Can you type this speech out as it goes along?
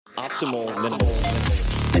optimal minimal.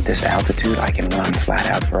 At this altitude, I can run flat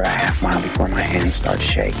out for a half mile before my hands start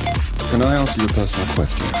shaking. Can I answer your personal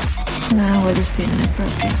question? Now would seem an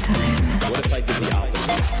appropriate time. What if I did the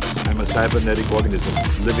opposite? I'm a cybernetic organism,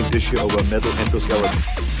 living tissue over a metal endoskeleton.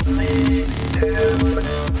 Tim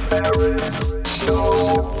Ferriss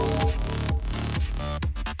Show.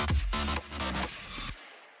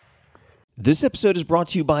 This episode is brought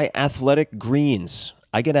to you by Athletic Greens.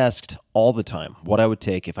 I get asked all the time what I would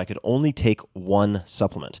take if I could only take one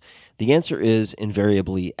supplement. The answer is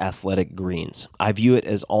invariably Athletic Greens. I view it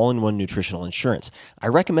as all-in-one nutritional insurance. I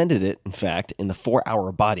recommended it, in fact, in the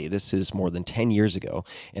 4-Hour Body. This is more than 10 years ago,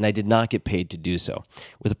 and I did not get paid to do so.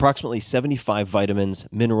 With approximately 75 vitamins,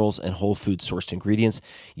 minerals, and whole food-sourced ingredients,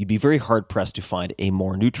 you'd be very hard-pressed to find a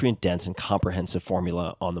more nutrient-dense and comprehensive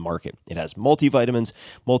formula on the market. It has multivitamins,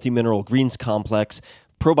 multi-mineral greens complex,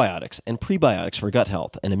 probiotics and prebiotics for gut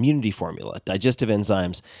health, an immunity formula, digestive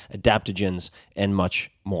enzymes, adaptogens, and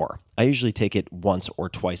much more. I usually take it once or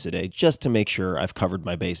twice a day just to make sure I've covered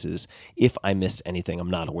my bases if I missed anything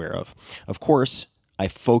I'm not aware of. Of course, I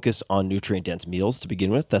focus on nutrient-dense meals to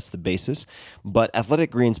begin with. That's the basis. But Athletic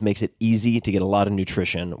Greens makes it easy to get a lot of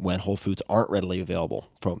nutrition when whole foods aren't readily available.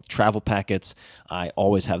 From travel packets, I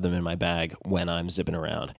always have them in my bag when I'm zipping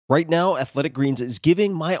around. Right now, Athletic Greens is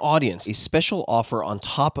giving my audience a special offer on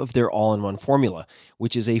top of their all-in-one formula,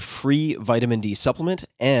 which is a free vitamin D supplement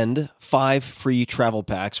and 5 free travel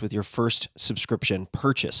packs with your first subscription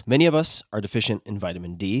purchase. Many of us are deficient in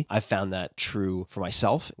vitamin D. I've found that true for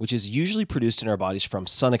myself, which is usually produced in our bodies from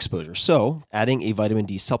sun exposure. So, adding a vitamin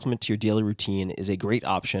D supplement to your daily routine is a great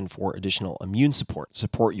option for additional immune support.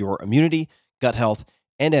 Support your immunity, gut health,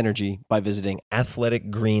 and energy by visiting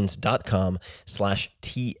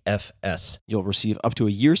athleticgreens.com/TFS. You'll receive up to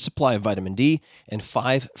a year's supply of vitamin D and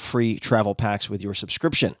 5 free travel packs with your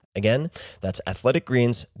subscription. Again, that's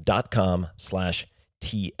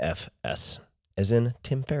athleticgreens.com/TFS, as in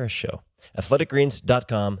Tim Ferriss Show.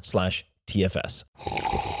 athleticgreens.com/TFS.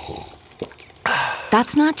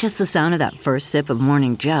 That's not just the sound of that first sip of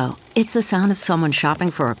Morning Joe. It's the sound of someone shopping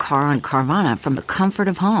for a car on Carvana from the comfort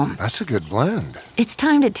of home. That's a good blend. It's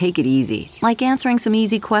time to take it easy, like answering some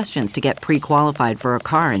easy questions to get pre-qualified for a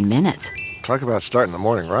car in minutes. Talk about starting the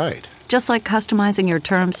morning right. Just like customizing your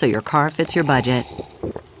terms so your car fits your budget.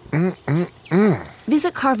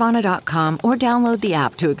 Visit Carvana.com or download the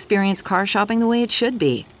app to experience car shopping the way it should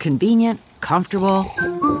be. Convenient, comfortable.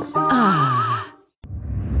 Ah.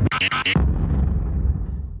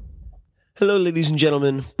 Hello, ladies and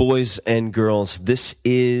gentlemen, boys and girls. This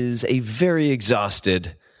is a very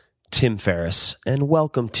exhausted Tim Ferriss, and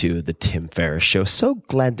welcome to the Tim Ferriss Show. So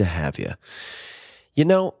glad to have you. You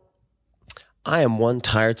know, I am one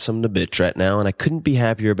tired son of a bitch right now, and I couldn't be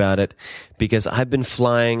happier about it because I've been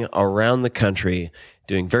flying around the country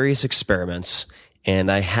doing various experiments,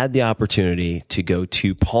 and I had the opportunity to go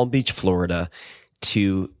to Palm Beach, Florida,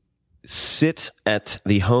 to sit at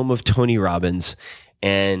the home of Tony Robbins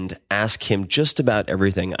and ask him just about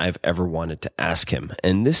everything I've ever wanted to ask him.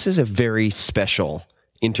 And this is a very special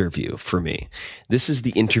interview for me. This is the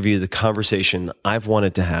interview, the conversation I've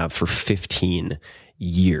wanted to have for 15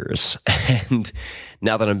 years. And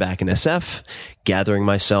now that I'm back in SF, gathering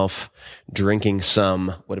myself, drinking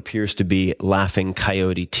some what appears to be Laughing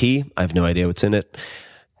Coyote tea. I have no idea what's in it.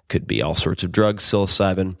 Could be all sorts of drugs,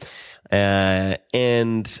 psilocybin.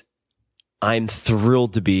 And I'm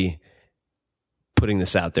thrilled to be putting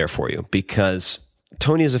this out there for you because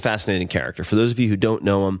Tony is a fascinating character. For those of you who don't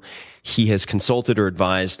know him, he has consulted or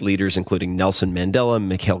advised leaders including Nelson Mandela,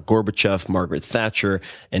 Mikhail Gorbachev, Margaret Thatcher,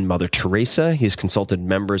 and Mother Teresa. He has consulted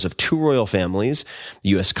members of 2 royal families, the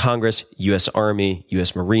U.S. Congress, U.S. Army,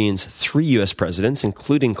 U.S. Marines, 3 U.S. presidents,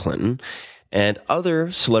 including Clinton, and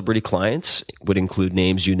other celebrity clients would include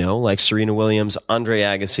names you know, like Serena Williams, Andre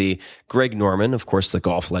Agassi, Greg Norman, of course, the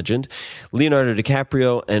golf legend, Leonardo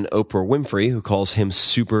DiCaprio, and Oprah Winfrey, who calls him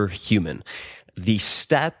superhuman. The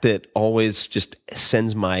stat that always just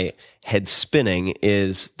sends my head spinning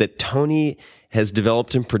is that Tony has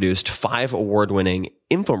developed and produced 5 award-winning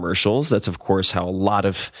infomercials. That's, of course, how a lot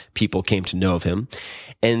of people came to know of him.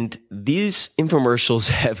 And these infomercials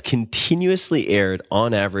have continuously aired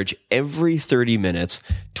on average every 30 minutes,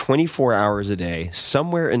 24 hours a day,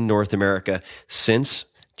 somewhere in North America since,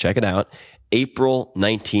 check it out, April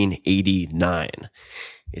 1989.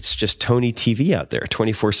 It's just Tony TV out there,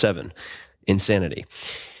 24/7. Insanity.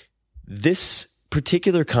 This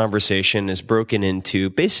particular conversation is broken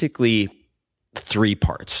into basically 3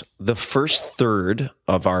 parts. The first third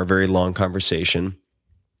of our very long conversation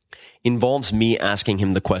involves me asking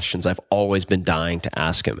him the questions I've always been dying to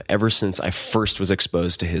ask him ever since I first was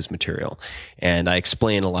exposed to his material. And I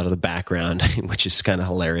explain a lot of the background, which is kind of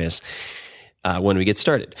hilarious when we get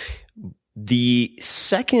started. The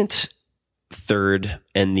second third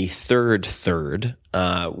and the third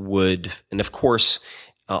would, and of course,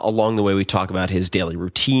 along the way, we talk about his daily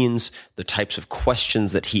routines, the types of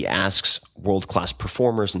questions that he asks world-class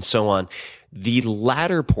performers, and so on. The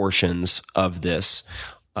latter portions of this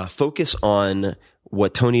focus on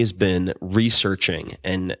what Tony has been researching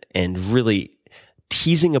and really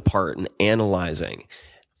teasing apart and analyzing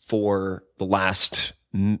for the last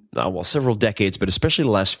several decades, but especially the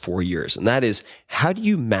last 4 years. And that is, how do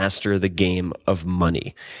you master the game of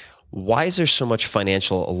money? Why is there so much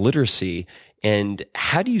financial illiteracy? And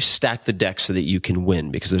how do you stack the deck so that you can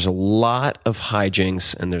win? Because there's a lot of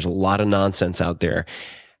hijinks and there's a lot of nonsense out there.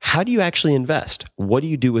 How do you actually invest? What do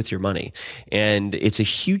you do with your money? And it's a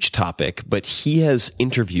huge topic, but he has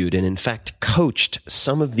interviewed and in fact coached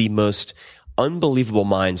some of the most unbelievable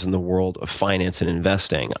minds in the world of finance and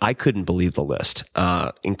investing. I couldn't believe the list,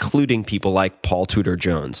 including people like Paul Tudor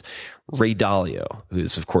Jones, Ray Dalio,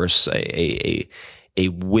 who's of course a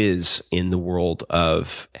whiz in the world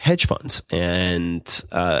of hedge funds. And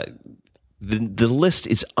the list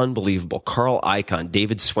is unbelievable. Carl Icahn,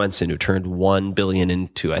 David Swenson, who turned $1 billion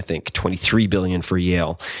into, I think, $23 billion for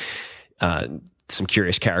Yale. Some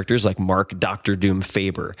curious characters like Mark Dr. Doom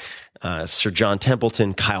Faber, Sir John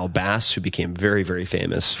Templeton, Kyle Bass, who became very, very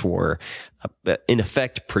famous for, in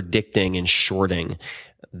effect, predicting and shorting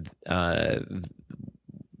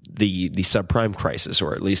the subprime crisis,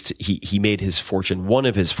 or at least he made his fortune, one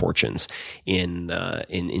of his fortunes, in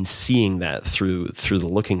seeing that through the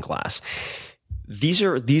looking glass. These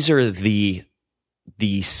are the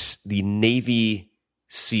Navy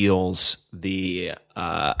SEALs, the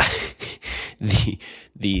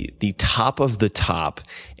top of the top,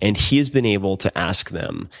 and he has been able to ask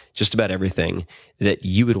them just about everything that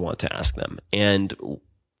you would want to ask them. And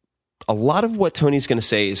a lot of what Tony's going to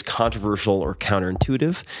say is controversial or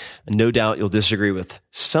counterintuitive. No doubt you'll disagree with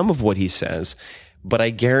some of what he says, but I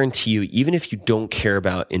guarantee you, even if you don't care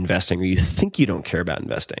about investing or you think you don't care about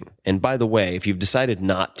investing, and by the way, if you've decided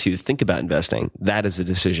not to think about investing, that is a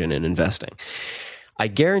decision in investing. I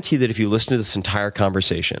guarantee that if you listen to this entire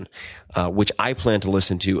conversation, which I plan to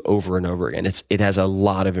listen to over and over again, it has a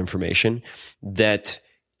lot of information, that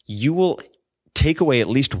you will take away at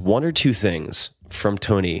least one or two things from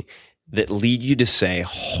Tony that lead you to say,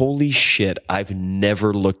 holy shit, I've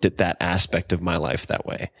never looked at that aspect of my life that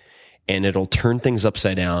way. And it'll turn things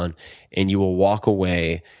upside down, and you will walk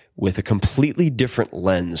away with a completely different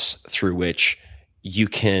lens through which you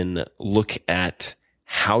can look at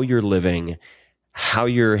how you're living, how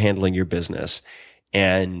you're handling your business.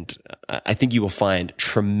 And I think you will find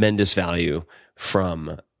tremendous value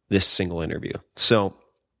from this single interview. So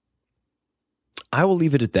I will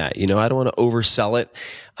leave it at that. I don't want to oversell it.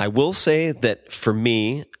 I will say that for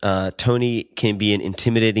me, Tony can be an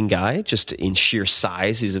intimidating guy just in sheer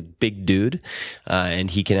size. He's a big dude, and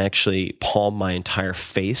he can actually palm my entire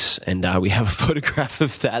face. And we have a photograph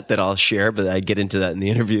of that I'll share, but I get into that in the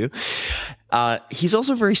interview. He's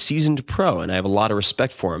also a very seasoned pro, and I have a lot of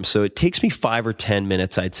respect for him. So it takes me 5 or 10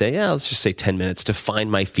 minutes, I'd say, let's just say 10 minutes to find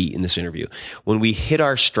my feet in this interview. When we hit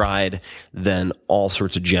our stride, then all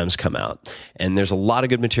sorts of gems come out. And there's a lot of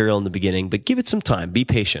good material in the beginning, but give it some time. Be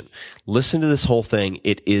patient. Listen to this whole thing.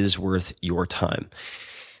 It is worth your time.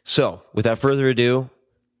 So without further ado,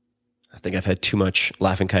 I think I've had too much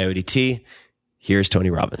Laughing Coyote tea. Here's Tony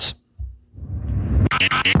Robbins.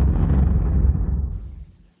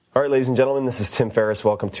 All right, ladies and gentlemen, this is Tim Ferriss.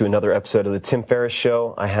 Welcome to another episode of The Tim Ferriss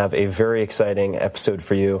Show. I have a very exciting episode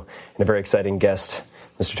for you and a very exciting guest,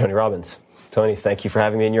 Mr. Tony Robbins. Tony, thank you for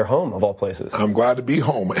having me in your home, of all places. I'm glad to be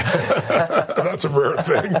home. That's a rare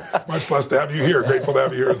thing, much less to have you here. Grateful to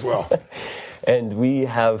have you here as well. And we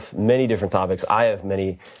have many different topics. I have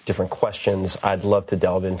many different questions I'd love to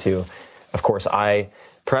delve into. Of course, I,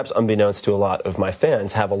 perhaps unbeknownst to a lot of my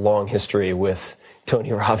fans, have a long history with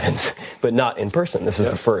Tony Robbins, but not in person. This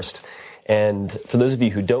is the first. And for those of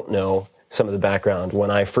you who don't know some of the background,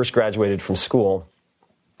 when I first graduated from school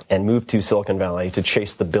and moved to Silicon Valley to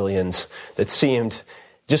chase the billions that seemed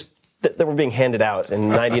just that were being handed out in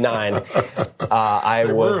 99,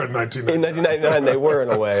 They were in 1999, they were in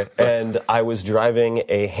a way. And I was driving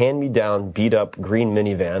a hand-me-down, beat-up green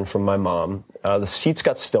minivan from my mom. The seats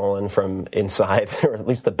got stolen from inside, or at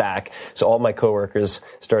least the back. So all my coworkers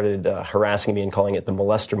started harassing me and calling it the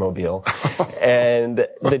molester-mobile. And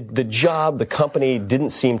the job, the company didn't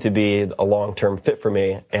seem to be a long-term fit for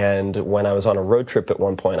me. And when I was on a road trip at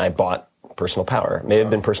one point, I bought Personal Power. It may have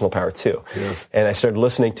been Personal Power 2. Yes. And I started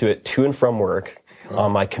listening to it to and from work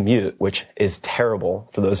on my commute, which is terrible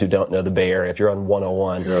for those who don't know the Bay Area. If you're on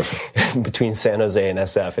 101 between San Jose and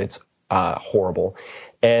SF, it's horrible.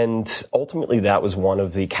 And ultimately, that was one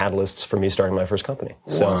of the catalysts for me starting my first company.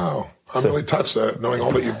 So, wow. I'm really touched. Knowing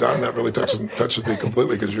all that you've done, that really touches me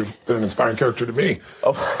completely, because you've been an inspiring character to me.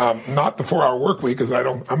 Not the 4-hour work week, because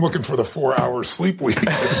I'm looking for the 4-hour sleep week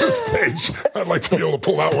at this stage. I'd like to be able to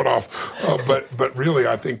pull that one off. But really,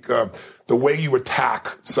 I think the way you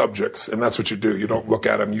attack subjects, and that's what you do. You don't look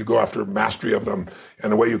at them. You go after mastery of them,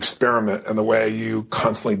 and the way you experiment, and the way you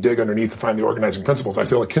constantly dig underneath to find the organizing principles. I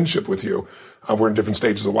feel a kinship with you. We're in different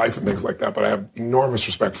stages of life and things like that, but I have enormous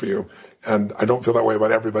respect for you. And I don't feel that way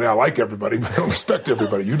about everybody. I like everybody, but I don't respect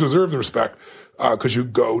everybody. You deserve the respect because you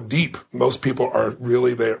go deep. Most people are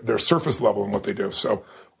really, they're surface level in what they do. So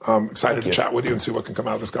I'm excited to chat with you and see what can come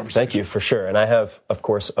out of this conversation. Thank you, for sure. And I have, of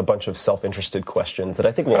course, a bunch of self-interested questions that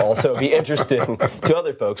I think will also be interesting to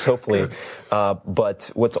other folks, hopefully.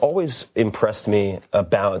 But what's always impressed me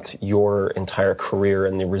about your entire career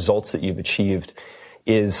and the results that you've achieved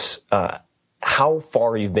is how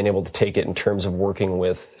far you've been able to take it in terms of working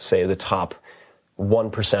with, say, the top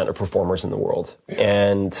 1% of performers in the world.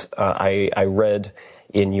 And I read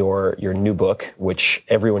in your new book, which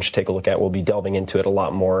everyone should take a look at. We'll be delving into it a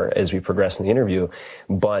lot more as we progress in the interview.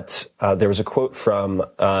 But there was a quote from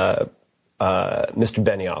Mr.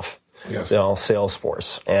 Benioff,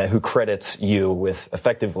 Salesforce, who credits you with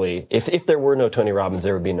effectively, if there were no Tony Robbins,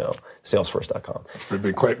 there would be no Salesforce.com. That's a pretty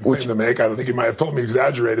big claim to make. I don't think he might have told me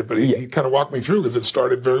exaggerated, but he kind of walked me through, because it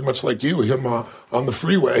started very much like you, him on the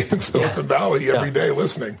freeway in Silicon Valley every day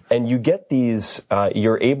listening. And you get these,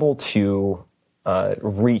 you're able to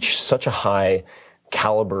reach such a high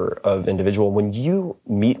caliber of individual when you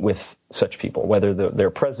meet with such people, whether they're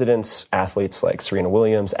presidents, athletes like Serena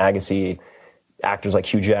Williams, Agassi, actors like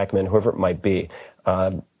Hugh Jackman, whoever it might be.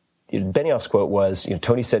 Benioff's quote was,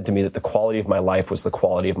 Tony said to me that the quality of my life was the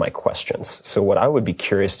quality of my questions. So what I would be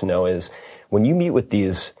curious to know is, when you meet with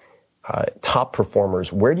these top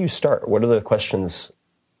performers, where do you start? What are the questions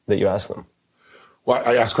that you ask them? Well,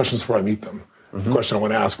 I ask questions before I meet them. Mm-hmm. The question I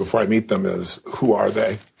want to ask before I meet them is, who are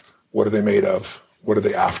they? What are they made of? What are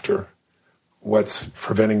they after? What's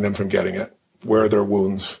preventing them from getting it? Where are their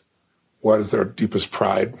wounds? What is their deepest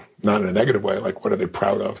pride? Not in a negative way, like what are they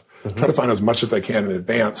proud of? Mm-hmm. Try to find as much as I can in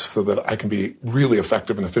advance so that I can be really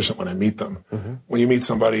effective and efficient when I meet them. Mm-hmm. When you meet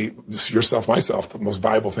somebody, yourself, myself, the most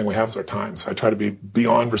valuable thing we have is our time. So I try to be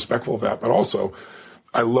beyond respectful of that, but also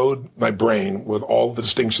I load my brain with all the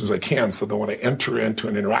distinctions I can so that when I enter into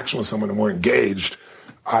an interaction with someone and we're engaged,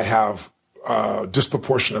 I have a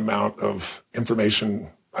disproportionate amount of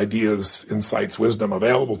information, ideas, insights, wisdom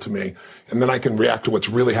available to me, and then I can react to what's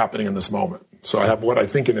really happening in this moment. So I have what I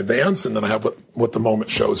think in advance, and then I have what the moment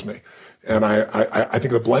shows me. And I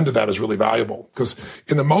think the blend of that is really valuable, because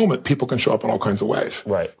in the moment, people can show up in all kinds of ways.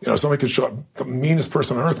 Right. Somebody can show up, the meanest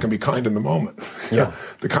person on earth can be kind in the moment. Yeah.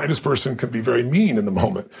 The kindest person can be very mean in the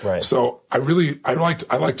moment. Right. So I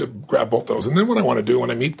like to grab both those. And then what I want to do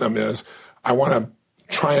when I meet them is I want to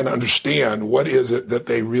try and understand what is it that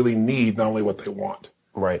they really need, not only what they want.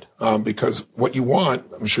 Right. Because what you want,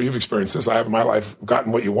 I'm sure you've experienced this. I have in my life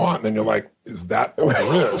gotten what you want, and then you're like, is that what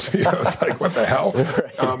there is? It's like, what the hell?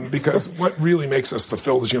 Right. Because what really makes us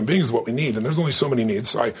fulfilled as human beings is what we need. And there's only so many needs.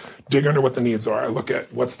 So I dig under what the needs are. I look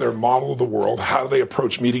at what's their model of the world, how do they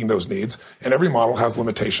approach meeting those needs. And every model has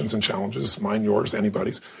limitations and challenges, mine, yours,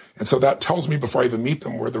 anybody's. And so that tells me before I even meet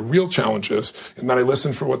them where the real challenge is. And then I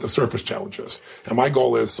listen for what the surface challenge is. And my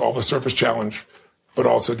goal is solve the surface challenge, but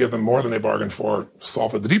also give them more than they bargained for,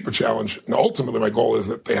 solve the deeper challenge. And ultimately, my goal is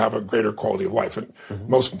that they have a greater quality of life. And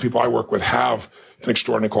most people I work with have an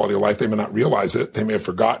extraordinary quality of life. They may not realize it. They may have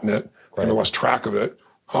forgotten it. They may have lost track of it.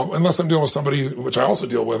 Unless I'm dealing with somebody, which I also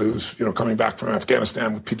deal with, who's, coming back from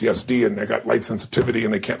Afghanistan with PTSD, and they got light sensitivity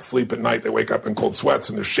and they can't sleep at night. They wake up in cold sweats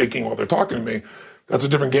and they're shaking while they're talking to me. That's a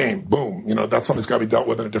different game. Boom. That's something that's got to be dealt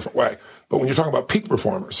with in a different way. But when you're talking about peak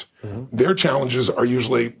performers, their challenges are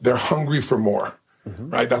usually they're hungry for more.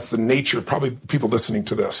 Right? That's the nature of probably people listening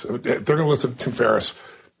to this. If they're going to listen to Tim Ferriss,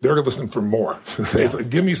 they're going to listen for more. It's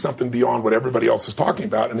like, give me something beyond what everybody else is talking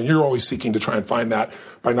about. And then you're always seeking to try and find that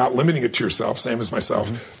by not limiting it to yourself, same as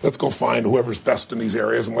myself. Let's go find whoever's best in these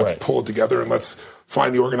areas and let's pull it together and let's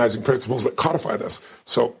find the organizing principles that codify this.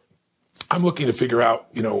 So I'm looking to figure out,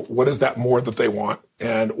 what is that more that they want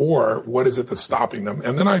or what is it that's stopping them?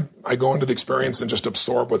 And then I go into the experience and just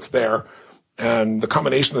absorb what's there. And the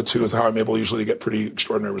combination of the two is how I'm able usually to get pretty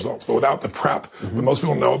extraordinary results. But without the prep, what most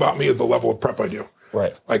people know about me is the level of prep I do.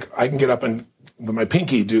 Right. Like I can get up and my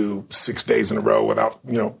pinky do 6 days in a row without,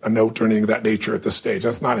 a note or anything of that nature at this stage.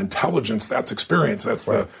 That's not intelligence. That's experience. That's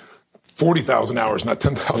the 40,000 hours, not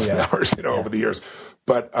 10,000 hours, over the years.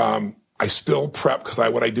 But, I still prep because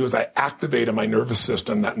what I do is I activate in my nervous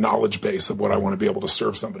system that knowledge base of what I want to be able to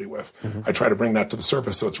serve somebody with. I try to bring that to the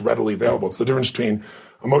surface so it's readily available. It's the difference between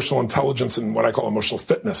emotional intelligence and what I call emotional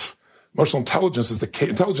fitness. Emotional intelligence is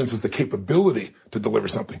the capability to deliver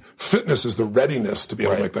something. Fitness is the readiness to be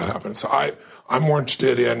able to make that happen. So I'm more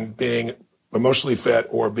interested in being emotionally fit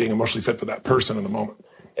or being emotionally fit for that person in the moment.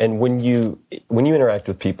 And when you interact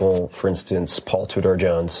with people, for instance, Paul Tudor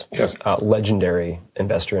Jones, legendary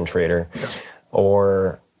investor and trader,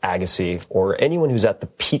 or Agassi, or anyone who's at the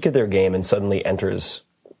peak of their game and suddenly enters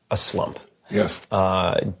a slump,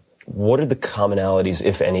 what are the commonalities,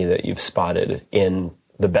 if any, that you've spotted in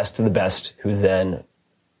the best of the best who then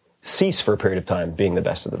cease for a period of time being the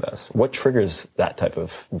best of the best? What triggers that type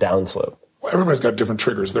of downslope? Well, everybody's got different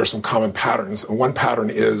triggers. There are some common patterns. And one pattern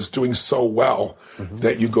is doing so well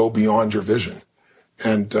that you go beyond your vision.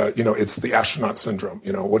 And, it's the astronaut syndrome.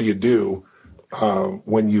 What do you do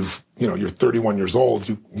when you're 31 years old?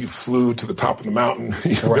 You flew to the top of the mountain.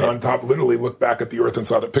 You've been on top, literally looked back at the earth and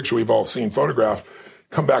saw that picture we've all seen photographed.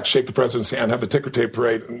 Come back, shake the president's hand, have the ticker tape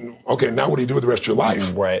parade. And, okay, now what do you do with the rest of your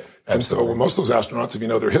life? Right. And so most of those astronauts, if you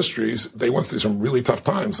know their histories, they went through some really tough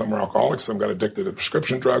times. Some were alcoholics. Some got addicted to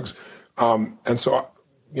prescription drugs. And so,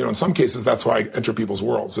 in some cases, that's why I enter people's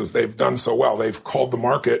worlds, is they've done so well. They've called the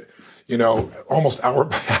market, almost hour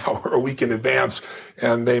by hour, a week in advance,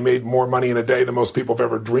 and they made more money in a day than most people have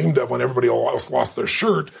ever dreamed of when everybody else lost their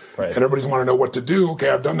shirt, and everybody's want to know what to do. Okay,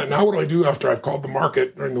 I've done that. Now what do I do after I've called the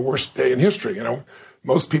market during the worst day in history?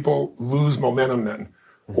 Most people lose momentum then,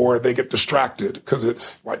 or they get distracted because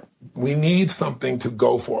it's like, we need something to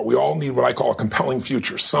go for. We all need what I call a compelling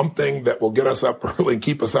future, something that will get us up early and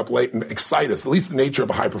keep us up late and excite us, at least the nature of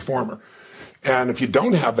a high performer. And if you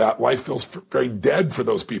don't have that, life feels very dead for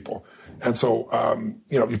those people. And so,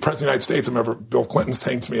 the President of the United States, I remember Bill Clinton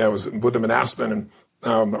saying to me, I was with him in Aspen, and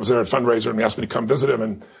I was there at a fundraiser, and he asked me to come visit him,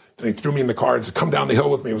 and he threw me in the car and said, come down the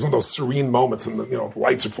hill with me. It was one of those serene moments, and the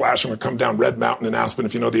lights are flashing. We come down Red Mountain in Aspen,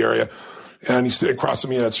 if you know the area. And he's sitting across from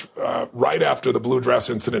me, and it's right after the blue dress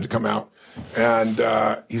incident had come out. And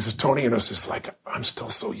he says, Tony, it's just like, I'm still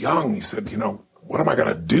so young. He said, what am I going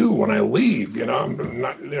to do when I leave? I'm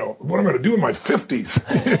not, what am I going to do in my 50s?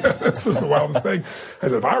 This is the wildest thing. I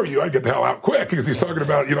said, if I were you, I'd get the hell out quick, because he's talking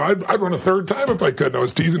about, I'd run a third time if I could. And I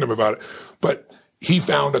was teasing him about it. But he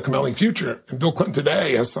found a compelling future. And Bill Clinton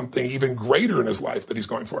today has something even greater in his life that he's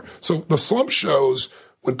going for. So the slump shows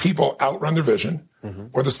when people outrun their vision,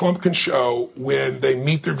 or the slump can show when they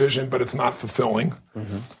meet their vision, but it's not fulfilling,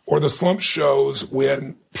 or the slump shows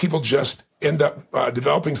when people just end up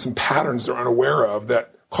developing some patterns they're unaware of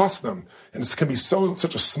that cost them. And it can be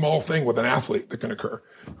such a small thing with an athlete that can occur.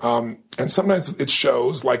 And sometimes it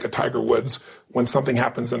shows, like a Tiger Woods, when something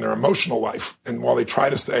happens in their emotional life. And while they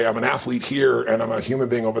try to say, I'm an athlete here and I'm a human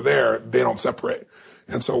being over there, they don't separate.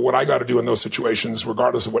 And so what I got to do in those situations,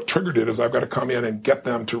 regardless of what triggered it, is I've got to come in and get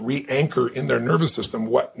them to re-anchor in their nervous system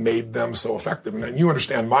what made them so effective. And you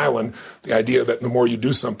understand myelin, the idea that the more you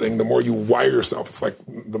do something, the more you wire yourself. It's like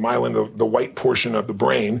the myelin, the white portion of the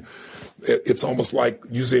brain. It's almost like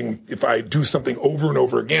if I do something over and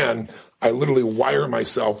over again, I literally wire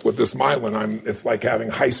myself with this myelin. It's like having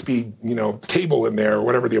high-speed, cable in there, or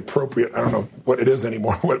whatever the appropriate, I don't know what it is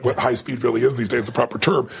anymore, what high-speed really is these days, the proper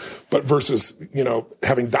term, but versus,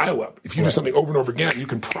 having dial-up. If you do something over and over again, you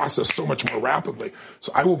can process so much more rapidly.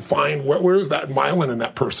 So I will find where is that myelin in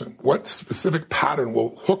that person? What specific pattern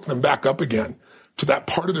will hook them back up again to that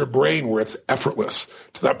part of their brain where it's effortless,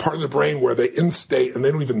 to that part of the brain where they instate and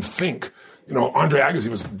they don't even think. Andre Agassi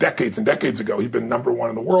was decades and decades ago. He'd been number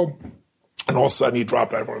one in the world. And all of a sudden he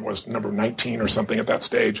dropped, I was number 19 or something at that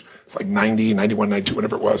stage. It's like 90, 91, 92,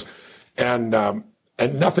 whatever it was. And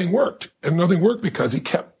nothing worked. And nothing worked because he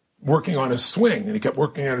kept working on his swing and he kept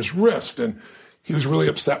working on his wrist. And he was really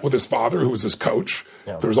upset with his father, who was his coach.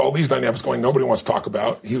 Yeah. There was all these dynamics going nobody wants to talk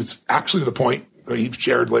about. He was actually to the point that he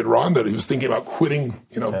shared later on that he was thinking about quitting,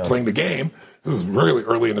 playing the game. This is really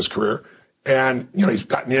early in his career. And, he's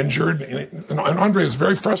gotten injured. And Andre was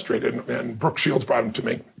very frustrated. And Brooke Shields brought him to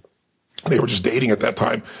me. They were just dating at that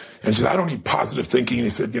time. And he said, I don't need positive thinking. And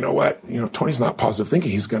he said, you know what? Tony's not positive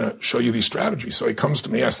thinking. He's going to show you these strategies. So he comes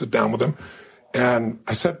to me. I sit down with him. And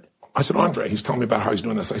I said, Andre, he's telling me about how he's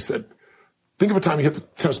doing this. I said, think of a time you hit the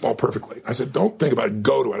tennis ball perfectly. I said, don't think about it.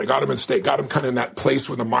 Go to it. I got him in state, got him kind of in that place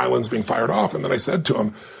where the myelin's being fired off. And then I said to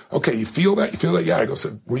him, okay, you feel that? You feel that? Yeah. I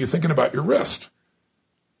said, were you thinking about your wrist?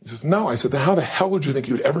 He says, no. I said, then how the hell would you think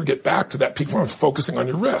you'd ever get back to that peak form focusing on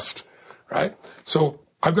your wrist? right? So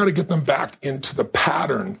I've got to get them back into the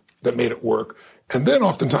pattern that made it work. And then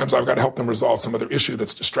oftentimes I've got to help them resolve some other issue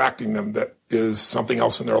that's distracting them, that is something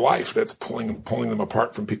else in their life that's pulling them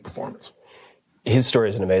apart from peak performance. His story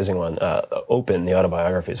is an amazing one. Open, the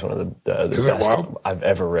autobiography, is one of the best I've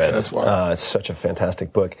ever read. Yeah, that's wild. It's such a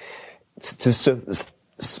fantastic book. So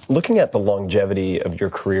looking at the longevity of your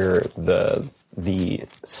career, the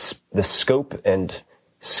scope and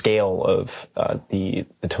scale of the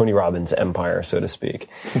Tony Robbins empire, so to speak,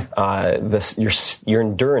 your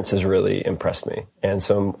endurance has really impressed me. And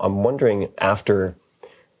so I'm wondering, after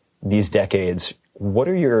these decades, what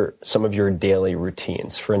are some of your daily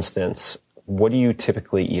routines? For instance, what do you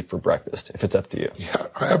typically eat for breakfast, if it's up to you? Yeah,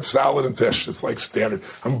 I have salad and fish. It's like standard.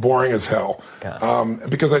 I'm boring as hell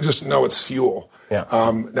because I just know it's fuel. Yeah.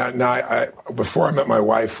 Before I met my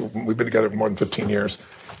wife, we've been together for more than 15 years,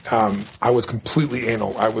 I was completely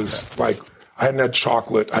anal. I was like, I hadn't had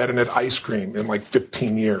chocolate. I hadn't had ice cream in like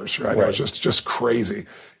 15 years, right? It was just crazy.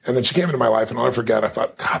 And then she came into my life, and I'll never forget, I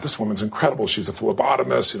thought, God, this woman's incredible. She's a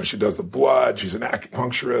phlebotomist. She does the blood. She's an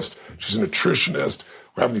acupuncturist. She's a nutritionist.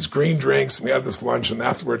 We're having these green drinks, and we had this lunch, and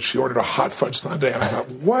afterwards she ordered a hot fudge sundae, and I thought,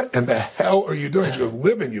 what in the hell are you doing? She goes,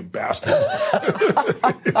 living, you bastard.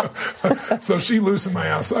 So she loosened my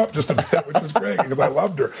ass up just a bit, which was great, because I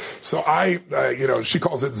loved her. So she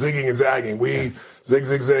calls it zigging and zagging. We zig,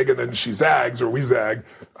 zig, zig, and then she zags, or we zag.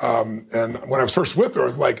 And when I was first with her, I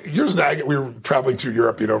was like, you're zagging. We were traveling through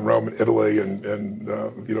Europe, Rome and Italy and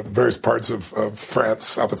various parts of France,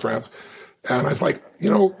 south of France. And I was like,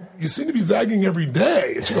 you seem to be zagging every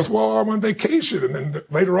day. And she goes, well, I'm on vacation. And then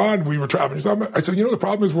later on, we were traveling. I said, the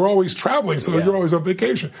problem is we're always traveling, so you're always on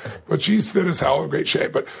vacation. But she's fit as hell, in great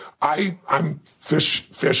shape. But I'm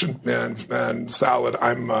fish and salad.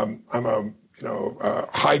 I'm a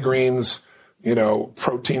high greens,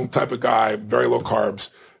 protein type of guy, very low carbs.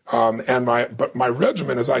 But my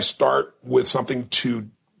regimen is I start with something to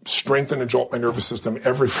strengthen and jolt my nervous system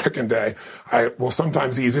every frickin' day. I will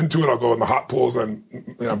sometimes ease into it. I'll go in the hot pools. I'm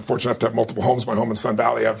fortunate enough to have multiple homes. My home in Sun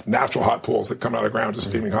Valley, I have natural hot pools that come out of the ground, just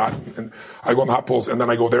steaming hot. And I go in the hot pools, and then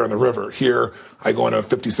I go there in the river. Here, I go in a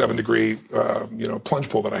 57-degree, plunge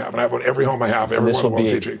pool that I have. And I have one every home I have, every one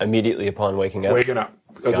in Fiji. Immediately upon waking up? Waking up.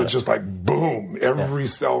 It's just like boom, every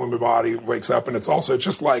cell in my body wakes up. And it's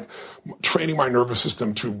just like training my nervous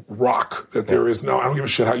system to rock, that there is I don't give a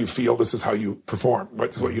shit how you feel. This is how you perform.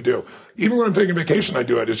 This is what you do. Even when I'm taking vacation, I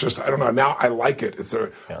do it. It's just, I don't know. Now I like it.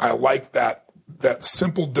 I like that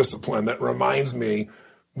simple discipline that reminds me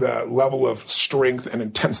the level of strength and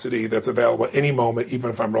intensity that's available at any moment.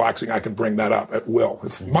 Even if I'm relaxing, I can bring that up at will.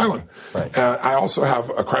 It's myelin. Right. I also have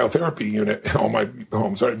a cryotherapy unit in all my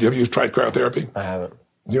homes. Have you tried cryotherapy? I haven't.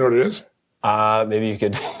 You know what it is? Maybe you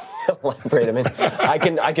could elaborate. I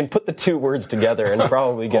mean, I can put the two words together and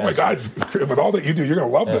probably guess. Oh my God! With all that you do, you're going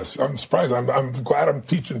to love this. I'm surprised. I'm glad I'm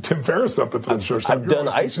teaching Tim Ferriss something for the first time. I've done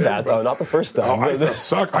ice bath, not the first time. Oh, ice baths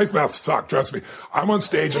suck. Ice baths suck. Trust me. I'm on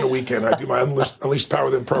stage in a weekend. I do my Unleashed Power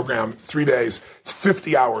Within program, 3 days. It's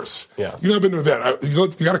 50 hours. Yeah. I've been to an event. You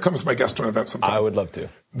got to come as my guest to an event sometime. I would love to.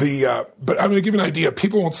 But I'm going to give you an idea.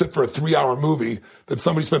 People won't sit for a 3-hour movie that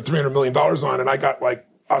somebody spent $300 million on, and I got like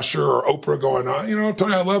Usher or Oprah going on,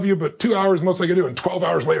 Tony, I love you, but 2 hours most I can do. And 12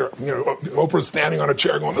 hours later, Oprah's standing on a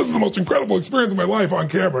chair going, this is the most incredible experience of my life on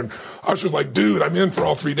camera. And Usher's like, dude, I'm in for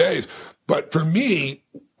all 3 days. But for me,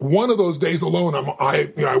 one of those days alone,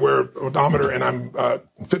 I wear an odometer and I'm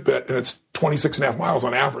Fitbit, and it's 26 and a half miles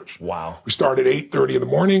on average. Wow. We start at 8:30 in the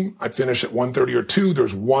morning. I finish at 1:30 or 2.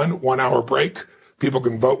 There's 1 hour break. People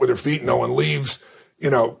can vote with their feet. No one leaves.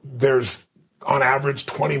 There's on average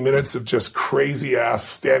 20 minutes of just crazy ass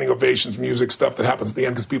standing ovations, music stuff that happens at the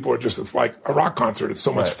end, because people are it's like a rock concert. It's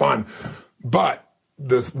so much fun. But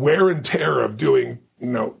the wear and tear of doing,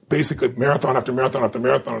 basically marathon after marathon after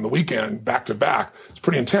marathon on the weekend, back to back, it's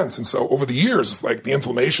pretty intense. And so over the years, it's like the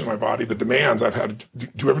inflammation in my body, the demands, I've had to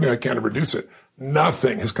do everything I can to reduce it.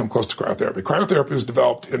 Nothing has come close to cryotherapy. Cryotherapy was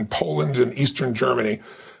developed in Poland and Eastern Germany,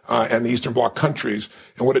 and the Eastern Bloc countries.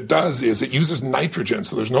 And what it does is it uses nitrogen,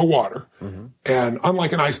 so there's no water. Mm-hmm. And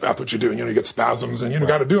unlike an ice bath, what you do, you get spasms, and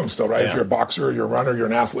got to do them still, right? Yeah. If you're a boxer, you're a runner, you're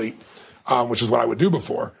an athlete, which is what I would do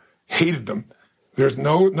before. Hated them. There's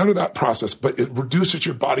none of that process, but it reduces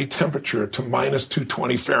your body temperature to minus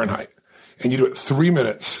 220 Fahrenheit. And you do it 3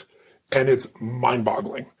 minutes, and it's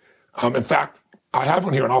mind-boggling. In fact, I have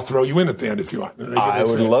one here, and I'll throw you in at the end if you want. I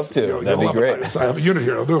would love to. That'd be great. I have a unit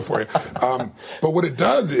here. I'll do it for you. But what it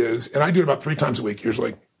does is, and I do it about 3 times a week,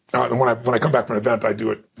 usually And when I come back from an event, I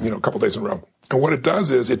do it, a couple days in a row. And what it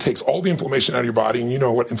does is it takes all the inflammation out of your body, and you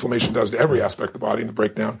know what inflammation does to every aspect of the body in the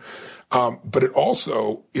breakdown. But it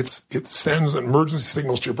also, it sends emergency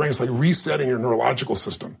signals to your brain. It's like resetting your neurological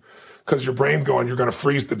system. Because your brain's going, you're going to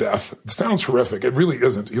freeze to death. It sounds horrific. It really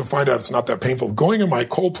isn't. You'll find out it's not that painful. Going in my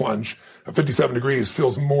cold plunge at 57 degrees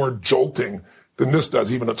feels more jolting than this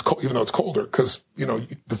does, even though it's colder. Because,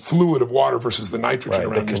 the fluid of water versus the nitrogen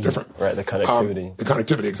around you is different. Right, the connectivity. The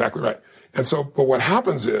connectivity, exactly right. And so, but what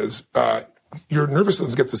happens is, your nervous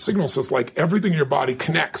system gets a signal, so it's like everything in your body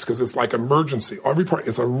connects because it's like emergency. Every part,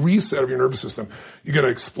 it's a reset of your nervous system. You get an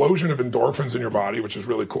explosion of endorphins in your body, which is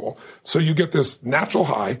really cool. So you get this natural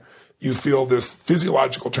high. You feel this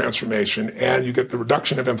physiological transformation, and you get the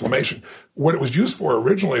reduction of inflammation. What it was used for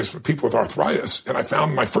originally is for people with arthritis. And I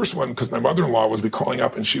found my first one because my mother-in-law was calling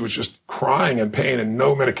up and she was just crying in pain and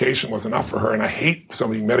no medication was enough for her. And I hate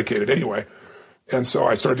somebody medicated anyway. And so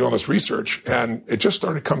I started doing all this research, and it just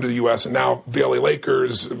started to come to the U.S. And now the LA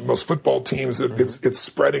Lakers, most football teams, it's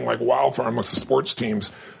spreading like wildfire amongst the sports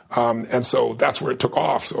teams. And so that's where it took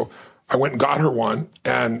off. So I went and got her one,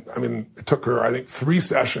 and it took her, I think, 3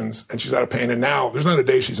 sessions, and she's out of pain. And now there's not a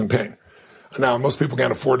day she's in pain. Now, most people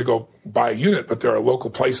can't afford to go buy a unit, but there are local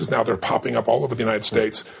places now that are popping up all over the United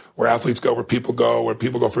States where athletes go, where people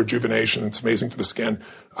go for rejuvenation. It's amazing for the skin.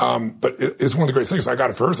 But it's one of the great things. I got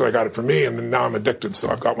it for her, so I got it for me, and then now I'm addicted. So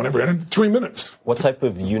I've got one in 3 minutes. What type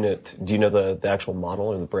of unit? Do you know the actual model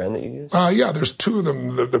or the brand that you use? Yeah, there's 2 of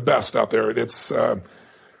them, the best out there. It's,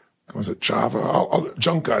 was it Java?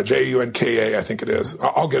 Junka, Junka, I think it is.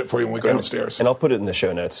 I'll get it for you when we go downstairs. And I'll put it in the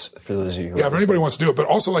show notes for those of you who if anybody wants to do it. But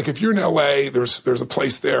also, like, if you're in LA, there's a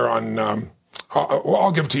place there on,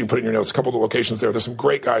 I'll give it to you and put it in your notes. A couple of the locations there. There's some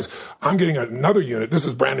great guys. I'm getting another unit. This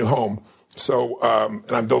is brand new home. So, and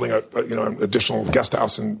I'm building an additional guest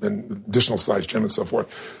house and additional size gym and so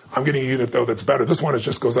forth. I'm getting a unit though that's better. This one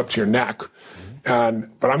just goes up to your neck.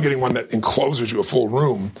 But I'm getting one that encloses you a full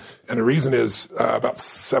room. And the reason is about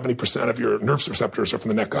 70% of your nerve receptors are from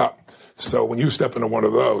the neck up. So when you step into one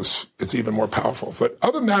of those, it's even more powerful. But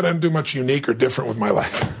other than that, I don't do much unique or different with my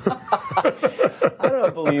life. I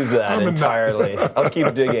don't believe that entirely. I'll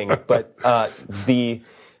keep digging. But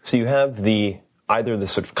so you have either the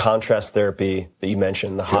sort of contrast therapy that you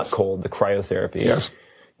mentioned, the hot, cold, the cryotherapy. Yes.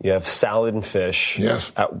 You have salad and fish.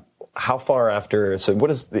 Yes. How far after? So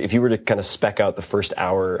what is if you were to kind of spec out the first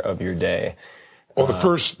hour of your day? Well, the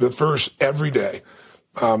first every day,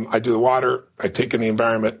 I do the water, I take in the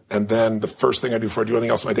environment, and then the first thing I do before I do anything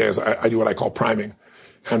else in my day is I do what I call priming.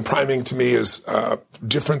 And priming to me is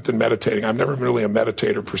different than meditating. I've never been really a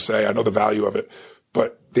meditator per se. I know the value of it.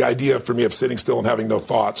 But the idea for me of sitting still and having no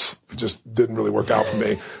thoughts just didn't really work out for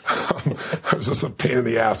me. It was just a pain in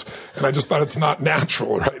the ass. And I just thought it's not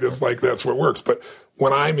natural, right? It's like that's where it works. But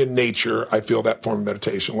when I'm in nature, I feel that form of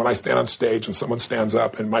meditation. When I stand on stage and someone stands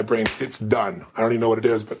up and my brain, it's done. I don't even know what it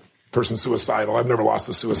is, but person's suicidal. I've never lost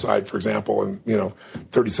a suicide, for example, in,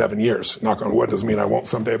 37 years. Knock on wood, doesn't mean I won't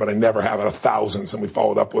someday, but I never have out of thousands, and we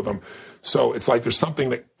followed up with them. So it's like there's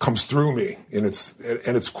something that comes through me, and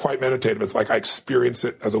it's quite meditative. It's like I experience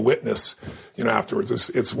it as a witness, afterwards.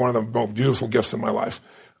 It's one of the most beautiful gifts in my life.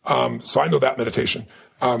 So I know that meditation.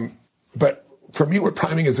 But for me, what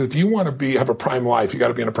priming is, if you want to have a prime life, you got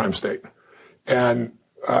to be in a prime state. And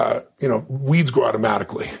weeds grow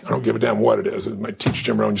automatically. I don't give a damn what it is. My teacher,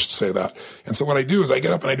 Jim Rohn, used to say that. And so what I do is I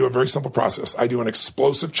get up and I do a very simple process. I do an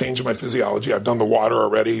explosive change in my physiology. I've done the water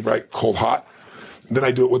already, right? Cold, hot. And then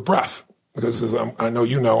I do it with breath. Because I know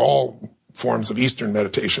all forms of Eastern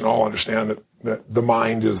meditation all understand that the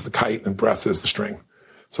mind is the kite and breath is the string.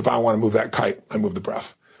 So if I want to move that kite, I move the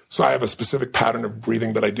breath. So I have a specific pattern of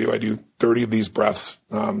breathing that I do. I do 30 of these breaths,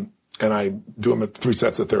 and I do them at 3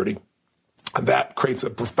 sets of 30. And that creates a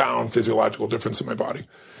profound physiological difference in my body.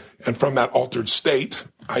 And from that altered state,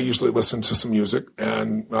 I usually listen to some music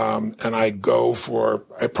and I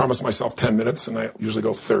promise myself 10 minutes and I usually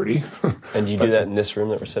go 30. And you do that in this room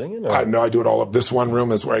that we're sitting in? No, I do it all up. This one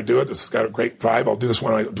room is where I do it. This has got a great vibe. I'll do this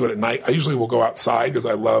one. I do it at night. I usually will go outside because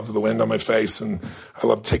I love the wind on my face and I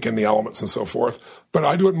love taking the elements and so forth. But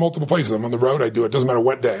I do it in multiple places. I'm on the road. I do it. Doesn't matter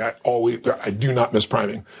what day. I do not miss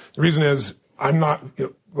priming. The reason is I'm not,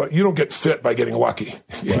 you don't get fit by getting lucky.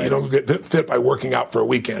 Right. You don't get fit by working out for a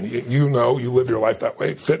weekend. You live your life that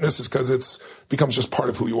way. Fitness is because it becomes just part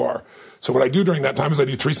of who you are. So what I do during that time is I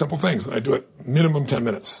do 3 simple things, and I do it minimum 10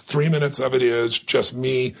 minutes. 3 minutes of it is just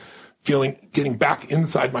me getting back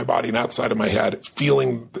inside my body and outside of my head,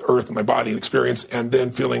 feeling the earth in my body and experience, and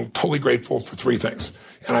then feeling totally grateful for 3 things.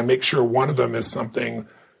 And I make sure one of them is something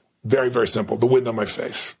very, very simple. The wind on my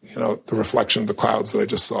face, the reflection of the clouds that I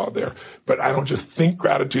just saw there. But I don't just think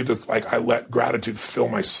gratitude. It's like I let gratitude fill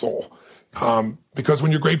my soul. Because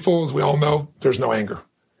when you're grateful, as we all know, there's no anger.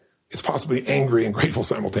 It's possibly angry and grateful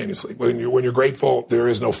simultaneously. When you're grateful, there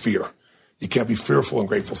is no fear. You can't be fearful and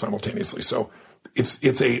grateful simultaneously. So I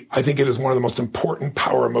think it is one of the most important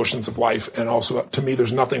power emotions of life. And also, to me,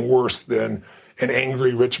 there's nothing worse than an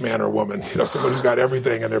angry rich man or woman. Someone who's got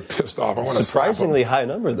everything and they're pissed off. I want to surprisingly high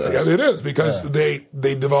number, though. Yeah, it is, because they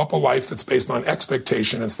develop a life that's based on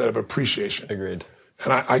expectation instead of appreciation. Agreed.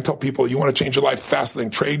 And I tell people, you want to change your life, fast thing,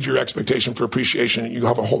 trade your expectation for appreciation, and you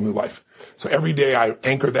have a whole new life. So every day I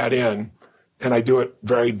anchor that in, and I do it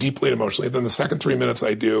very deeply and emotionally. Then the second 3 minutes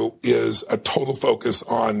I do is a total focus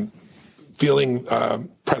on feeling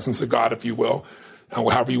presence of God, if you will,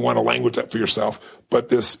 however you want to language that for yourself. But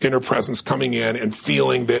this inner presence coming in and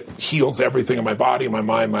feeling that heals everything in my body, my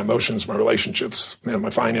mind, my emotions, my relationships, and my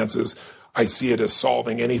finances. I see it as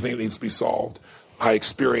solving anything that needs to be solved. I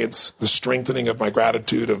experience the strengthening of my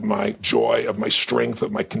gratitude, of my joy, of my strength,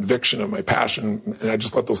 of my conviction, of my passion. And I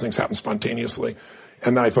just let those things happen spontaneously.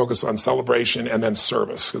 And then I focus on celebration and then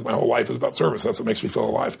service, because my whole life is about service. That's what makes me feel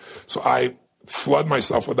alive. So I flood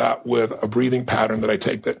myself with that, with a breathing pattern that I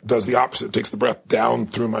take that does the opposite. It takes the breath down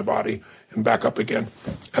through my body and back up again.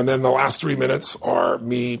 And then the last 3 minutes are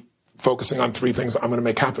me focusing on 3 things I'm going to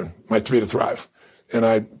make happen, my 3 to thrive. And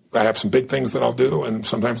I have some big things that I'll do, and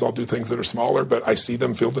sometimes I'll do things that are smaller, but I see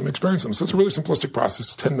them, feel them, experience them. So it's a really simplistic process.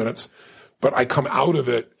 It's 10 minutes, but I come out of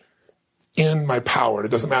it in my power. It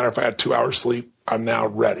doesn't matter if I had 2 hours sleep. I'm now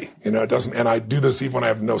ready. It doesn't, and I do this even when I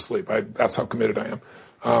have no sleep. That's how committed I am.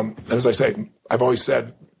 And as I say, I've always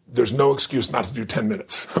said, there's no excuse not to do 10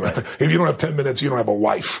 minutes. Right. If you don't have 10 minutes, you don't have a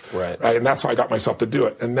life. Right. And that's how I got myself to do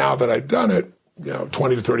it. And now that I've done it,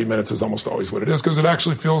 20 to 30 minutes is almost always what it is, because it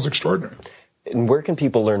actually feels extraordinary. And where can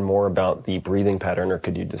people learn more about the breathing pattern, or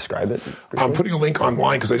could you describe it briefly? I'm putting a link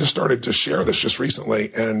online because I just started to share this just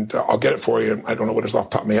recently, and I'll get it for you. I don't know what it's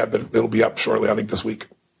off the top of my head, but it'll be up shortly, I think this week.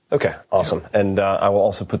 Okay, awesome. Yeah. And I will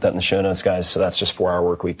also put that in the show notes, guys. So that's just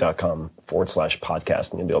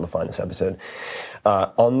 4hourworkweek.com/podcast, and you'll be able to find this episode.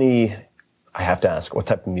 I have to ask, what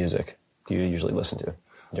type of music do you usually listen to?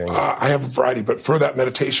 I have a variety, but for that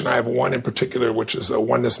meditation, I have one in particular, which is a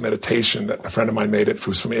oneness meditation that a friend of mine made it,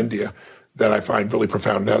 who's from India, that I find really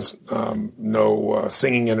profound. It has no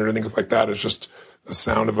singing in it or anything like that. It's just the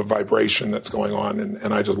sound of a vibration that's going on,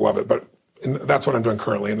 and I just love it. But that's what I'm doing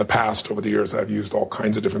currently. In the past, over the years, I've used all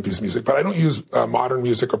kinds of different pieces of music, but I don't use modern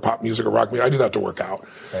music or pop music or rock music. I do that to work out,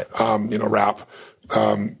 right. Rap.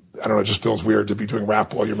 I don't know, it just feels weird to be doing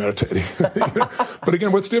rap while you're meditating. But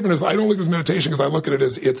again, what's different is I don't look at it as meditation, because I look at it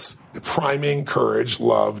as it's priming courage,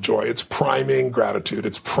 love, joy. It's priming gratitude.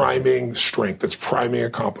 It's priming strength. It's priming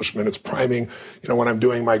accomplishment. It's priming, when I'm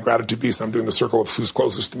doing my gratitude piece, I'm doing the circle of who's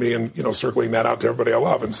closest to me and, circling that out to everybody I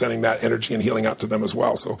love and sending that energy and healing out to them as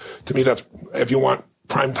well. So to me, that's, if you want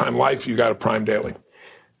prime time life, you got to prime daily.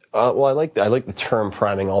 Well, I like the term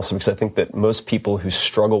priming also, because I think that most people who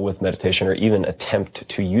struggle with meditation or even attempt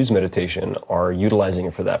to use meditation are utilizing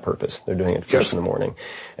it for that purpose. They're doing it first in the morning.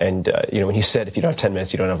 And, when you said, if you don't have 10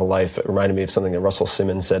 minutes, you don't have a life, it reminded me of something that Russell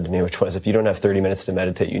Simmons said to me, which was, if you don't have 30 minutes to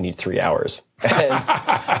meditate, you need 3 hours.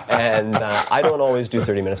 And I don't always do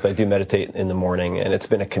 30 minutes, but I do meditate in the morning. And it's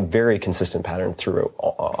been a very consistent pattern through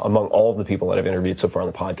among all of the people that I've interviewed so far on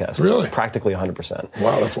the podcast. Really? Practically 100%.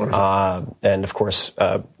 Wow, that's wonderful. And of course,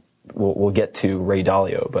 we'll get to Ray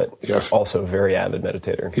Dalio, but also a very avid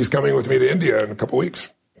meditator. He's coming with me to India in a couple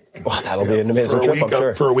weeks. Well, that'll be an amazing trip, I'm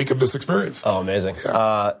sure. For a week of this experience. Oh, amazing.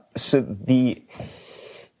 Yeah.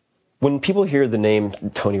 When people hear the name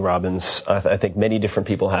Tony Robbins, I think many different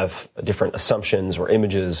people have different assumptions or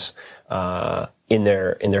images in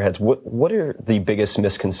their heads. What are the biggest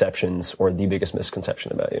misconceptions or the biggest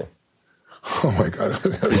misconception about you? Oh my God,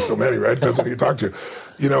 there's so many, right? Depends on who you talk to.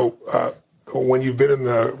 When you've been in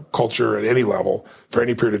the culture at any level for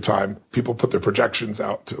any period of time, people put their projections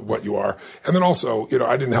out to what you are. And then also,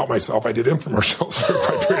 I didn't help myself. I did infomercials for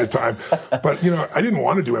a period of time. But, I didn't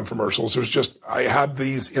want to do infomercials. It was just, I had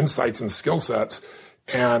these insights and skill sets,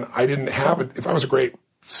 and I didn't have it. If I was a great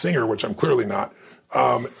singer, which I'm clearly not,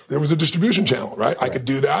 there was a distribution channel, right? I could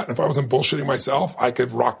do that. And if I wasn't bullshitting myself, I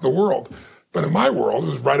could rock the world. But in my world, it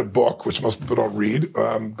was write a book, which most people don't read,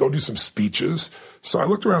 go do some speeches. So I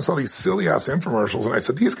looked around and saw these silly-ass infomercials, and I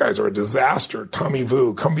said, these guys are a disaster. Tommy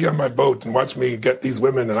Vu, come be on my boat and watch me get these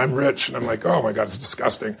women, and I'm rich. And I'm like, oh, my God, it's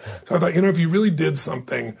disgusting. So I thought, if you really did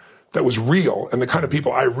something that was real and the kind of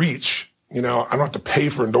people I reach I don't have to pay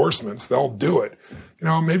for endorsements. They'll do it.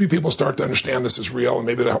 Maybe people start to understand this is real, and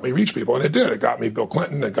maybe it'll help me reach people. And it did. It got me Bill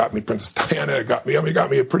Clinton. It got me Princess Diana. It got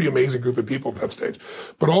me a pretty amazing group of people at that stage.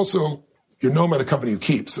 But also, you're known by the company you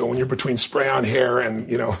keep. So when you're between spray-on hair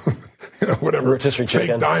and, whatever, rotisserie fake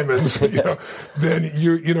chicken. diamonds, then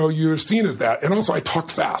you're seen as that. And also I talk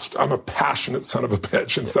fast. I'm a passionate son of a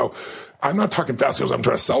bitch. And so I'm not talking fast because I'm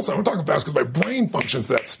trying to sell something. I'm talking fast because my brain functions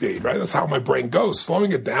at that speed, right? That's how my brain goes.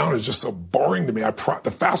 Slowing it down is just so boring to me.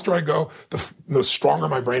 The faster I go, the stronger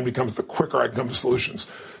my brain becomes, the quicker I come to solutions.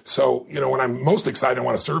 So, when I'm most excited and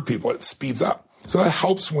want to serve people, it speeds up. So that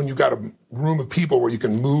helps when you got a room of people where you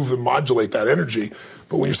can move and modulate that energy.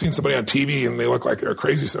 But when you're seeing somebody on TV and they look like they're a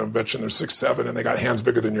crazy son of a bitch and they're 6'7" and they got hands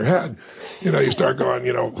bigger than your head, you start going,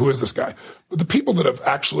 who is this guy? But the people that have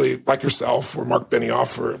actually, like yourself or Mark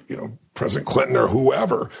Benioff or, President Clinton or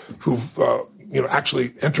whoever, who've,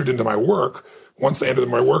 actually entered into my work, once they enter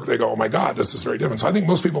my work, they go, oh my God, this is very different. So I think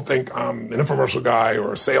most people think I'm an infomercial guy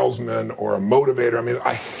or a salesman or a motivator. I mean,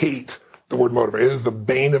 I hate the word motivator. It is the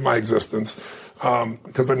bane of my existence.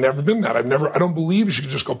 Because I've never been that. I don't believe you should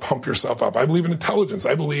just go pump yourself up. I believe in intelligence.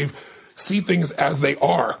 I believe see things as they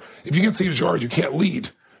are. If you can't see it as you are, you can't lead,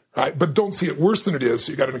 right? But don't see it worse than it is.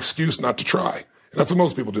 So you got an excuse not to try. And that's what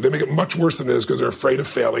most people do. They make it much worse than it is because they're afraid of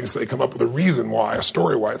failing. So they come up with a reason why, a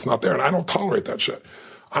story why it's not there. And I don't tolerate that shit.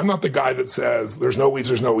 I'm not the guy that says, there's no weeds,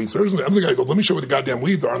 there's no weeds. I'm the guy who goes, let me show you what the goddamn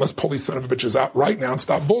weeds are, and let's pull these son of a bitches out right now and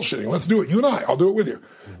stop bullshitting. Let's do it. You and I'll do it with you.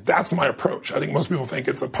 That's my approach. I think most people think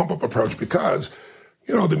it's a pump-up approach because,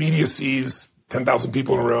 the media sees 10,000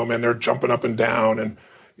 people in a room and they're jumping up and down and,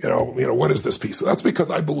 what is this piece? So that's because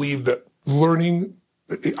I believe that learning,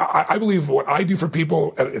 I believe what I do for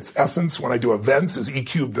people at its essence when I do events is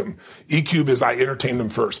E-cube them. E-cube is I entertain them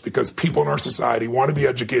first because people in our society want to be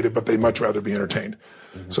educated, but they much rather be entertained.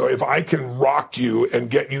 Mm-hmm. So if I can rock you and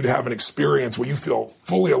get you to have an experience where you feel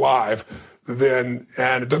fully alive, then,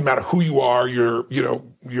 and it doesn't matter who you are,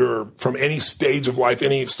 you're from any stage of life,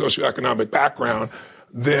 any socioeconomic background,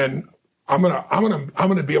 then I'm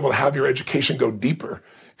gonna be able to have your education go deeper.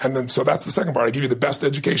 And then, so that's the second part. I give you the best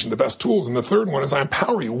education, the best tools. And the third one is I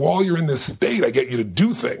empower you. While you're in this state, I get you to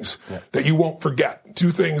do things that you won't forget. Do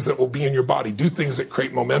things that will be in your body. Do things that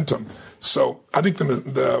create momentum. So I think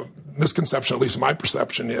the misconception, at least my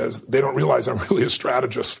perception, is they don't realize I'm really a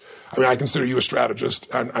strategist. I mean, I consider you a strategist.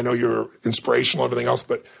 I know you're inspirational and everything else,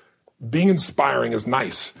 but being inspiring is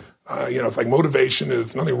nice. It's like motivation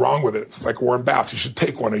is nothing wrong with it. It's like a warm bath. You should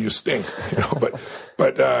take one or you stink,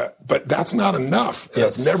 but that's not enough. And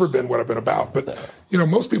that's never been what I've been about. But,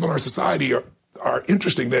 most people in our society are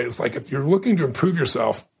interesting. It's like if you're looking to improve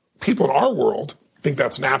yourself, people in our world think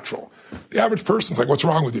that's natural. The average person's like, what's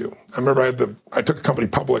wrong with you? I remember I took a company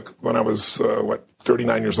public when I was,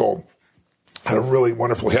 39 years old. Had a really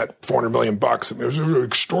wonderful hit, $400 million. I mean, it was really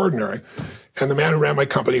extraordinary. And the man who ran my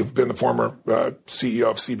company, who'd been the former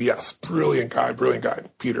CEO of CBS, brilliant guy,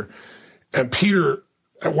 Peter. And Peter,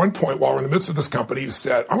 at one point, while we're in the midst of this company, he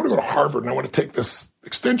said, I want to go to Harvard and I want to take this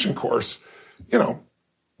extension course.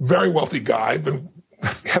 Very wealthy guy, been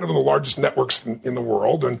head of the largest networks in the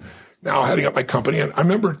world, and now heading up my company. And I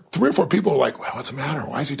remember 3 or 4 people were like, well, what's the matter?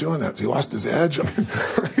 Why is he doing that? Has he lost his edge? I mean,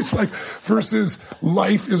 it's like, versus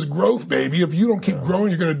life is growth, baby. If you don't keep growing,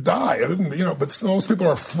 you're going to die. But most people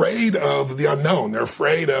are afraid of the unknown. They're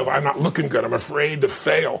afraid of, I'm not looking good. I'm afraid to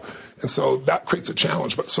fail. And so that creates a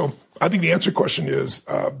challenge. But so I think the answer to your question is,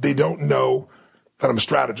 they don't know that I'm a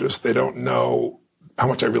strategist. They don't know how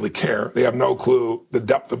much I really care. They have no clue the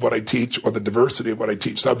depth of what I teach or the diversity of what I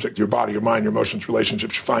teach. Subject, your body, your mind, your emotions,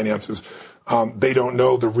 relationships, your finances. They don't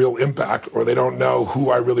know the real impact, or they don't know who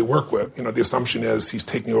I really work with. The assumption is he's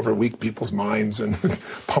taking over weak people's minds and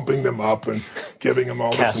pumping them up and giving them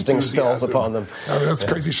all this enthusiasm. Casting spells upon them. I mean, that's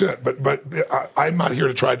crazy shit. But I'm not here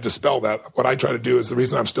to try to dispel that. What I try to do is, the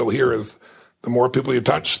reason I'm still here is, the more people you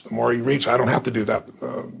touch, the more you reach. I don't have to do that.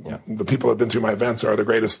 The people that have been through my events are the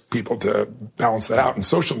greatest people to balance that out. And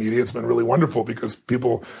social media, it's been really wonderful because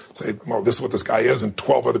people say, well, this is what this guy is. And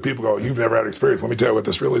 12 other people go, you've never had experience. Let me tell you what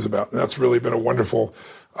this really is about. And that's really been a wonderful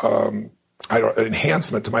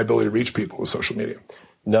enhancement to my ability to reach people with social media.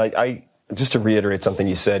 No, I just to reiterate something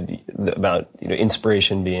you said about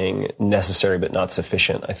inspiration being necessary but not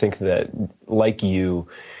sufficient. I think that, like you,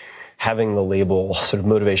 having the label sort of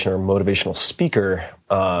motivation or motivational speaker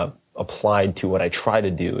applied to what I try to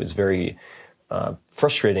do is very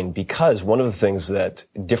frustrating because one of the things that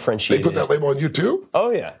differentiated... They put that label on you too? Oh,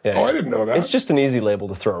 yeah. Oh, I didn't know that. It's just an easy label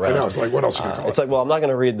to throw around. I know. It's like, what else are you going to call it? It's like, well, I'm not going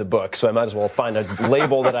to read the book, so I might as well find a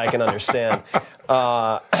label that I can understand.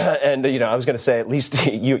 And, I was going to say, at least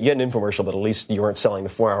you had an infomercial, but at least you weren't selling the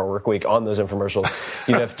 4-hour work week on those infomercials.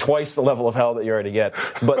 You'd have twice the level of hell that you already get.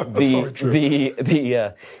 But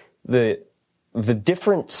the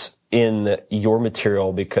difference in your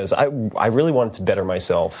material, because I really wanted to better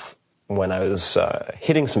myself when I was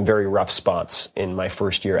hitting some very rough spots in my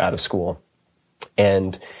first year out of school.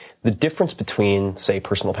 And the difference between, say,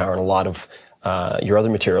 Personal Power and a lot of your other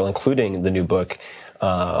material, including the new book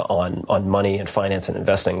on money and finance and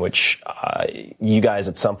investing, which you guys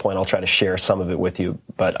at some point, I'll try to share some of it with you,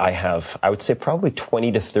 but I would say probably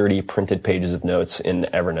 20 to 30 printed pages of notes in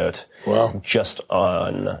Evernote. Wow. Just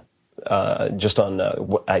on I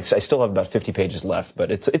still have about 50 pages left,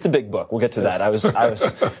 but it's a big book. We'll get to that. I was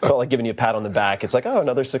felt like giving you a pat on the back. It's like, oh,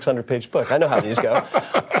 another 600-page book. I know how these go.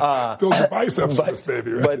 Build your biceps for this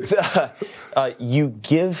baby, right? But you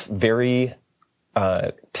give very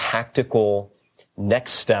tactical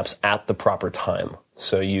next steps at the proper time.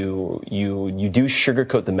 So you do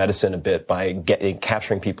sugarcoat the medicine a bit by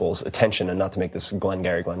capturing people's attention, and not to make this Glenn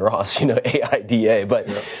Ross, AIDA, but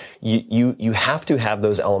you have to have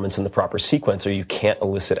those elements in the proper sequence, or you can't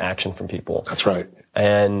elicit action from people. That's right.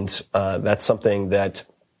 And that's something that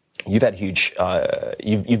you've had huge.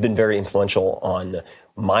 You've been very influential on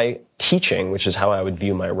my teaching, which is how I would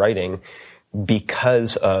view my writing,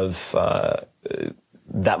 because of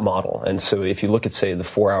that model. And so if you look at, say, the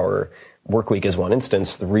 4-hour work week as one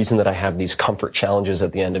instance, the reason that I have these comfort challenges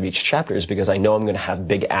at the end of each chapter is because I know I'm going to have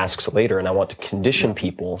big asks later, and I want to condition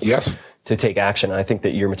people to take action. And I think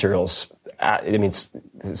that your materials, it's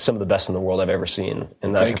some of the best in the world I've ever seen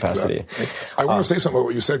in that capacity. I want to say something about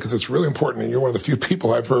what you said, because it's really important, and you're one of the few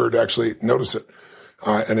people I've heard actually notice it.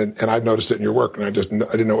 And I've noticed it in your work, and I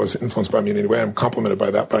didn't know it was influenced by me in any way. I'm complimented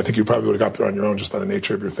by that, but I think you probably would have got there on your own just by the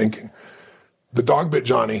nature of your thinking. The dog bit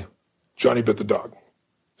Johnny, Johnny bit the dog.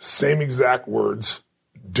 Same exact words,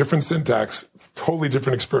 different syntax, totally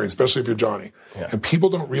different experience, especially if you're Johnny. Yeah. And people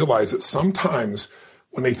don't realize that sometimes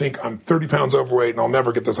when they think I'm 30 pounds overweight and I'll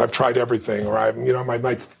never get this, I've tried everything, or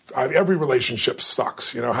every relationship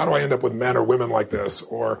sucks. How do I end up with men or women like this?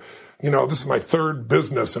 Or, this is my third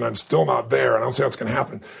business and I'm still not there, and I don't see how it's going to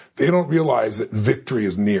happen. They don't realize that victory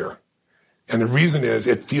is near. And the reason is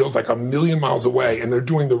it feels like a million miles away, and they're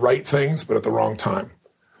doing the right things, but at the wrong time.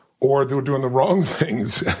 Or they're doing the wrong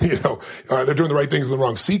things, they're doing the right things in the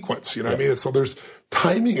wrong sequence, what I mean? And so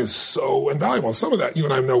timing is so invaluable. And some of that, you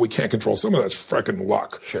and I know we can't control. Some of that's frickin'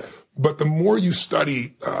 luck. Sure. But the more you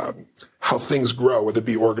study how things grow, whether it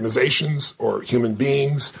be organizations or human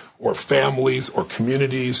beings or families or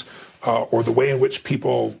communities, or the way in which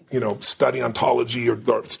people, study ontology or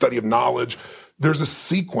study of knowledge, there's a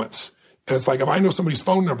sequence. And it's like, if I know somebody's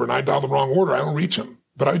phone number and I dial the wrong order, I don't reach them.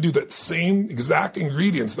 But I do that same exact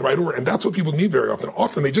ingredients, the right order. And that's what people need very often.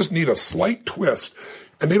 Often they just need a slight twist,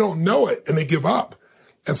 and they don't know it, and they give up.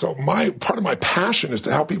 And so part of my passion is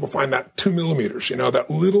to help people find that 2 millimeters, that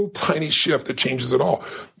little tiny shift that changes it all.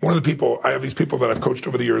 I have these people that I've coached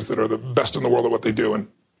over the years that are the best in the world at what they do. And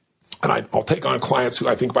I'll take on clients who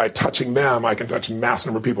I think by touching them, I can touch a mass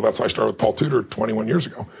number of people. That's how I started with Paul Tudor 21 years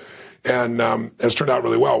ago. And it's turned out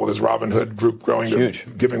really well with his Robinhood group growing, to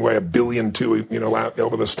giving away $1 billion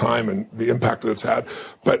over this time, and the impact that it's had.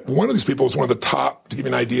 But one of these people is one of the top, to give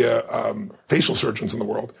you an idea, facial surgeons in the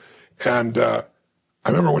world. And I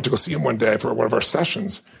remember I went to go see him one day for one of our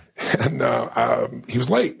sessions, and he was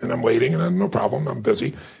late, and I'm waiting, and no problem, I'm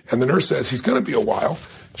busy. And the nurse says, he's going to be a while.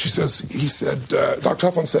 He said, Dr.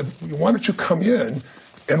 Huffman said, why don't you come in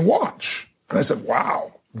and watch? And I said,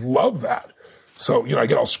 wow, love that. So, I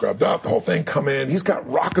get all scrubbed up, the whole thing, come in. He's got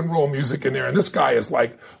rock and roll music in there. And this guy is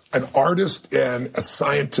like an artist and a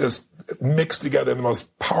scientist mixed together in the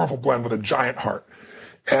most powerful blend with a giant heart.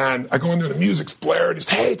 And I go in there, the music's blared. He's,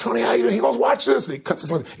 hey, Tony, how you doing? He goes, watch this. And he cuts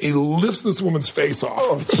this one. He lifts this woman's face off.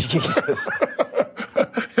 Oh, Jesus.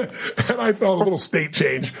 And I felt a little state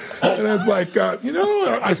change. And I was like,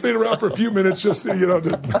 I stayed around for a few minutes just,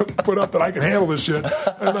 to put up that I can handle this shit.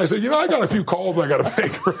 And I said, I got a few calls I got to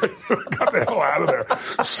make. Right? Got the hell out of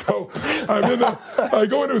there. So I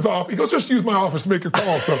go into his office. He goes, just use my office to make your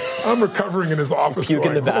call. So I'm recovering in his office. Puke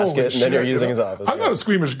in the basket, and then you're using his office. I'm not a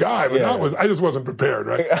squeamish guy, but I just wasn't prepared,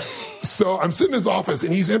 right? So I'm sitting in his office,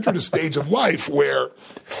 and he's entered a stage of life where,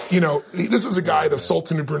 this is a guy, the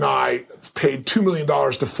Sultan of Brunei, paid $2 million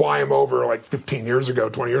to fly him over like 20 years ago,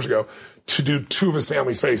 to do 2 of his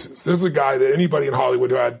family's faces. This is a guy that anybody in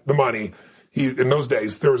Hollywood who had the money In those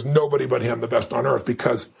days, there was nobody but him, the best on earth,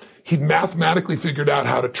 because he'd mathematically figured out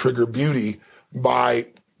how to trigger beauty by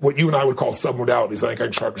what you and I would call submodalities. I think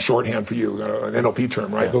I can shorthand for you, an NLP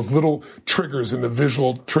term, right? Yeah. Those little triggers in the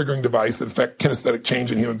visual triggering device that affect kinesthetic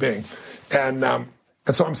change in human being. And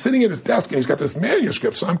so I'm sitting at his desk, and he's got this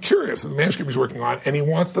manuscript. So I'm curious, the manuscript he's working on, and he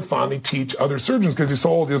wants to finally teach other surgeons because he's so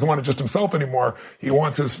old, he doesn't want it just himself anymore. He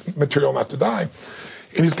wants his material not to die.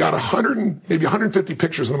 And he's got 150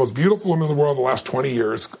 pictures of the most beautiful women in the world in the last 20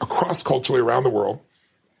 years, across culturally around the world.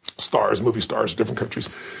 Stars, movie stars, different countries.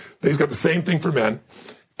 Then he's got the same thing for men.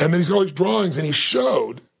 And then he's got all these drawings, and he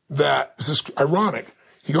showed that, this is ironic,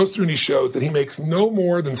 he goes through and he shows that he makes no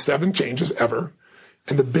more than 7 changes ever.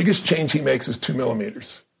 And the biggest change he makes is 2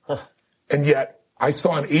 millimeters. Huh. And yet, I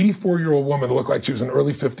saw an 84-year-old woman that looked like she was in her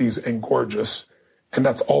early 50s and gorgeous, and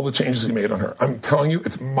that's all the changes he made on her. I'm telling you,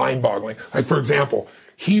 it's mind-boggling. Like, for example,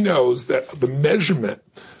 he knows that the measurement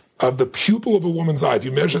of the pupil of a woman's eye, if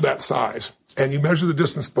you measure that size, and you measure the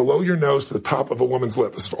distance below your nose to the top of a woman's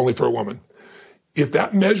lip, this is only for a woman, if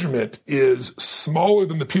that measurement is smaller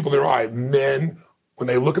than the pupil of their eye, men, when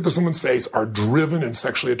they look at this woman's face, are driven and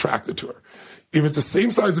sexually attracted to her. If it's the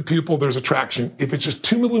same size of pupil, there's attraction. If it's just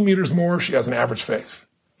 2 millimeters more, she has an average face.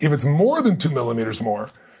 If it's more than 2 millimeters more,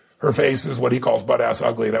 her face is what he calls butt-ass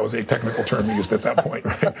ugly. That was a technical term he used at that point,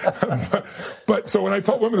 right? but so when I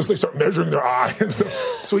told women this, they start measuring their eye. And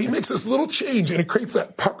so he makes this little change, and it creates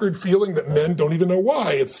that puckered feeling that men don't even know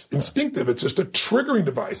why. It's instinctive. It's just a triggering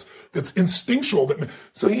device that's instinctual.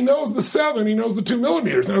 So he knows the 7, he knows the 2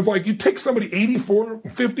 millimeters. And it's like, you take somebody 84,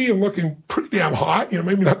 50 and looking pretty damn hot,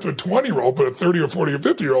 maybe not to a 20-year-old, but a 30 or 40 or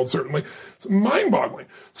 50-year-old, certainly. It's mind-boggling.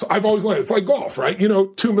 So I've always learned, it's like golf, right?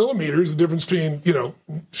 2 millimeters, the difference between,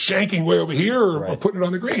 shanking way over here or putting it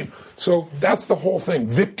on the green. So that's the whole thing.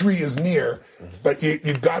 Victory is near, but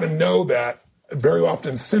you've got to know that very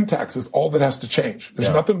often syntax is all that has to change. There's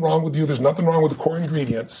nothing wrong with you. There's nothing wrong with the core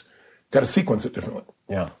ingredients. Got to sequence it differently.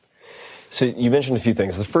 Yeah. So you mentioned a few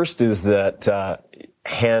things. The first is that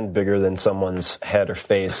hand bigger than someone's head or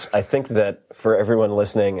face. I think that for everyone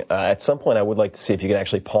listening, at some point I would like to see if you can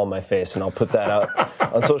actually palm my face, and I'll put that out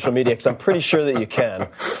on social media because I'm pretty sure that you can,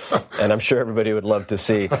 and I'm sure everybody would love to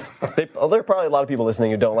see. There are probably a lot of people listening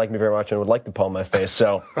who don't like me very much and would like to palm my face,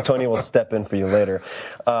 so Tony will step in for you later.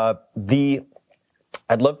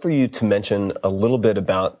 I'd love for you to mention a little bit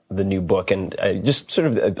about the new book and just sort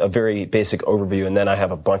of a very basic overview, and then I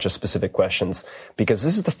have a bunch of specific questions, because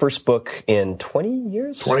this is the first book in 20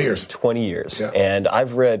 years? 20 years. 20 years. Yeah. And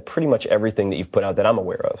I've read pretty much everything that you've put out that I'm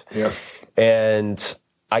aware of. Yes. And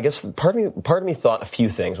I guess part of me thought a few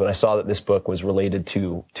things when I saw that this book was related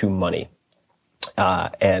to money,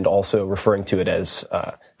 and also referring to it as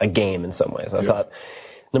a game in some ways. I thought,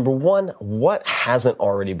 number one, what hasn't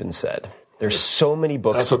already been said? There's so many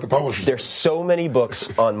books. That's what the publishers. There's so many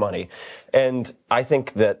books on money. And I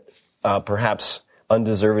think that perhaps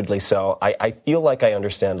undeservedly so, I feel like I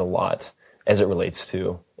understand a lot as it relates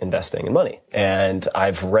to investing in money. And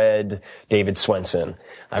I've read David Swensen.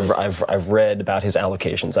 I've read about his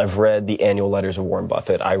allocations. I've read the annual letters of Warren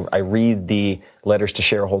Buffett. I read the letters to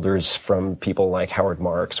shareholders from people like Howard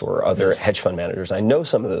Marks or other hedge fund managers. I know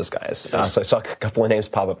some of those guys. So I saw a couple of names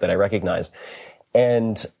pop up that I recognized.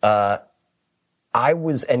 And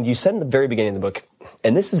and you said in the very beginning of the book,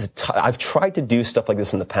 and this is I've tried to do stuff like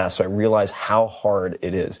this in the past, so I realize how hard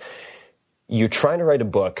it is. You're trying to write a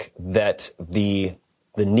book that the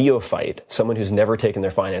neophyte, someone who's never taken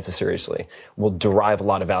their finances seriously, will derive a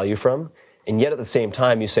lot of value from. And yet at the same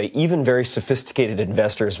time, you say even very sophisticated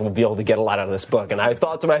investors will be able to get a lot out of this book. And I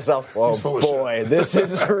thought to myself, oh boy, this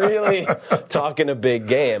is really talking a big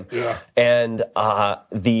game. Yeah. And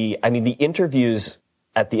the interviews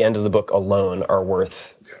at the end of the book alone are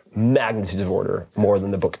worth magnitudes of order more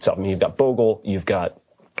than the book itself. I mean, you've got Bogle, you've got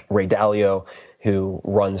Ray Dalio, who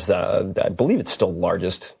runs I believe it's still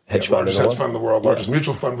largest hedge fund in the world. Largest hedge fund in the world, largest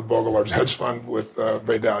mutual fund with Bogle, largest hedge fund with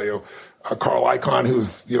Ray Dalio. Carl Icahn,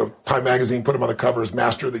 who's, Time Magazine put him on the cover as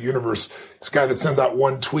master of the universe. This guy that sends out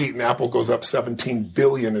one tweet and Apple goes up 17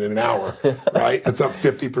 billion in an hour, right? It's up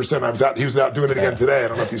 50%. He was out doing it again today. I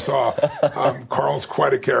don't know if you saw. Carl's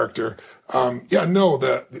quite a character.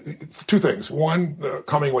 Two things. One,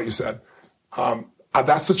 commenting what you said.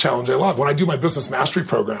 That's the challenge I love. When I do my business mastery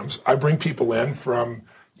programs, I bring people in from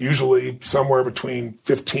usually somewhere between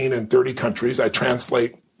 15 and 30 countries. I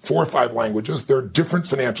translate 4 or 5 languages. There are different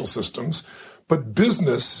financial systems, but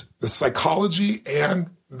business, the psychology and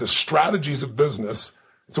the strategies of business,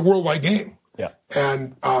 it's a worldwide game. Yeah.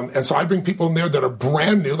 And so I bring people in there that are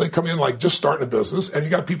brand new. They come in like just starting a business, and you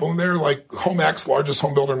got people in there like HomeX, largest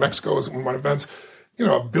home builder in Mexico, is one of my events.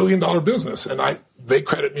 $1 billion business. And they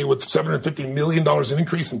credit me with $750 million in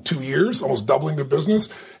increase in 2 years, almost doubling their business.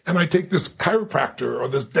 And I take this chiropractor or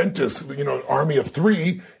this dentist, an army of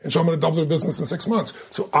 3, and show them how to double their business in 6 months.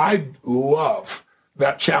 So I love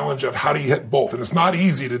that challenge of how do you hit both? And it's not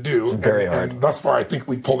easy to do. It's very hard. And thus far, I think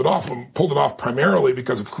we pulled it off. We pulled it off primarily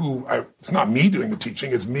because of it's not me doing the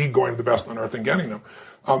teaching. It's me going to the best on earth and getting them.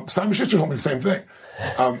 Simon Schuster told me the same thing.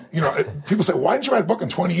 People say, why didn't you write a book in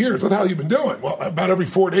 20 years? What the hell have you been doing? Well, about every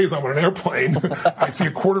 4 days I'm on an airplane. I see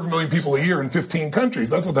 250,000 people a year in 15 countries.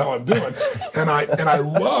 That's what the hell I'm doing. And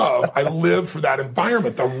I live for that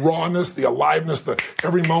environment, the rawness, the aliveness,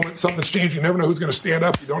 every moment something's changing. You never know who's going to stand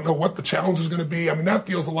up. You don't know what the challenge is going to be. I mean, that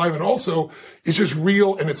feels alive. And also, it's just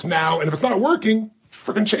real and it's now. And if it's not working,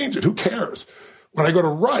 freaking change it. Who cares? When I go to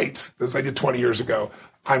write, as I did 20 years ago,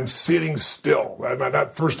 I'm sitting still.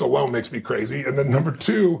 That first alone makes me crazy. And then number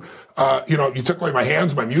 2, you took away my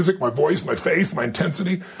hands, my music, my voice, my face, my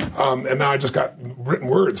intensity. And now I just got written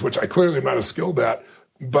words, which I clearly am not as skilled at.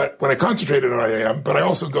 But when I concentrated on it, I am. But I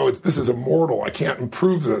also go, this is immortal. I can't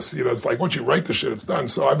improve this. It's like once you write the shit, it's done.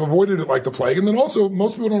 So I've avoided it like the plague. And then also,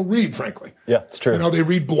 most people don't read, frankly. Yeah, it's true. They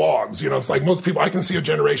read blogs. It's like most people, I can see a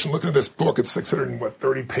generation looking at this book. It's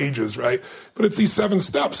 630 pages, right? But it's these 7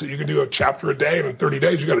 steps. So you can do a chapter a day, and in 30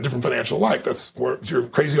 days, you got a different financial life. That's where, if you're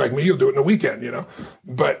crazy like me, you'll do it in a weekend,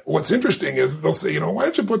 But what's interesting is they'll say, why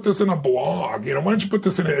don't you put this in a blog? Why don't you put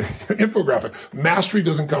this in an infographic? Mastery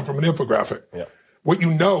doesn't come from an infographic. Yeah. What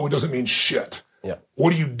you know doesn't mean shit. Yeah.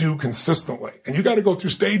 What do you do consistently? And you got to go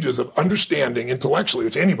through stages of understanding intellectually,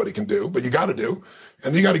 which anybody can do, but you got to do.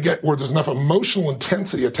 And then you got to get where there's enough emotional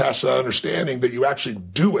intensity attached to that understanding that you actually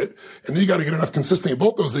do it. And then you got to get enough consistency of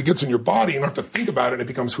both those that it gets in your body. You don't have to think about it and it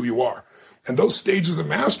becomes who you are. And those stages of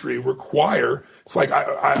mastery require, it's like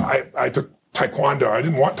I took Taekwondo. I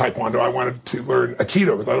didn't want Taekwondo. I wanted to learn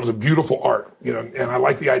Aikido because I thought it was a beautiful art, and I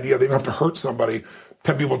like the idea they don't have to hurt somebody.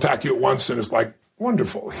 10 people attack you at once and it's like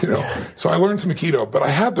wonderful, So I learned some Aikido, but I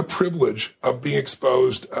had the privilege of being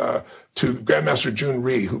exposed to Grandmaster Jun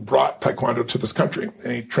Rhee, who brought Taekwondo to this country.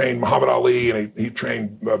 And he trained Muhammad Ali and he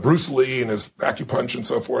trained Bruce Lee and his acupuncture and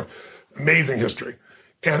so forth. Amazing history.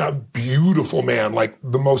 And a beautiful man, like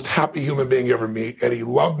the most happy human being you ever meet. And he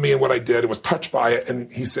loved me and what I did and was touched by it.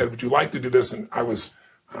 And he said, would you like to do this? And I was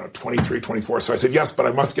 23, 24. So I said, yes, but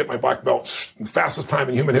I must get my black belt the fastest time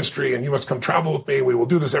in human history. And you must come travel with me. We will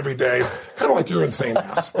do this every day. Kind of like your insane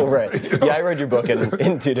ass. Right. Yeah, I read your book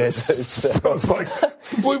in 2 days. So it's like it's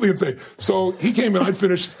completely insane. So he came in, I'd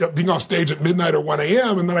finish being off stage at midnight or 1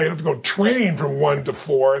 a.m. And then I'd have to go train from 1 to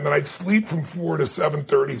 4. And then I'd sleep from 4 to 7:30,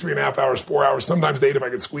 3.5 hours, 4 hours, sometimes 8 if I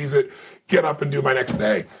could squeeze it, get up and do my next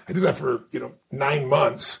day. I did that for, 9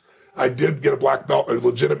 months. I did get a black belt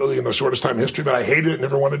legitimately in the shortest time in history, but I hated it and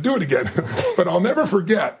never want to do it again. But I'll never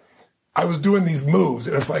forget, I was doing these moves,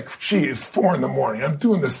 and it's like, gee, it's 4 a.m. I'm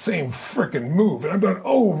doing the same freaking move, and I've done it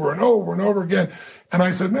over and over and over again. And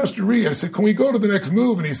I said, Master Rhee, I said, can we go to the next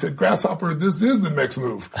move? And he said, Grasshopper, this is the next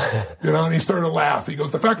move. And he started to laugh. He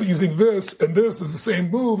goes, the fact that you think this and this is the same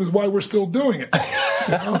move is why we're still doing it.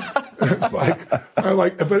 And it's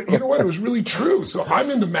but you know what? It was really true. So I'm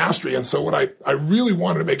into mastery. And so what I really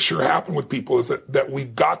wanted to make sure happened with people is that we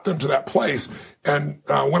got them to that place. And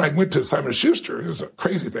when I went to Simon & Schuster, it was a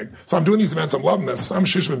crazy thing. So I'm doing these events. I'm loving this. Simon &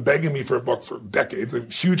 Schuster's been begging me for a book for decades, a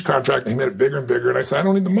huge contract. And he made it bigger and bigger. And I said, I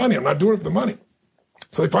don't need the money. I'm not doing it for the money.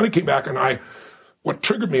 So they finally came back, and what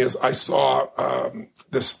triggered me is I saw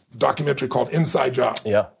this documentary called Inside Job.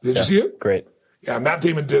 Yeah. Did you see it? Great. Yeah, Matt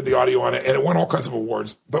Damon did the audio on it, and it won all kinds of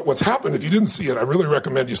awards. But what's happened, if you didn't see it, I really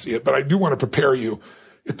recommend you see it, but I do want to prepare you.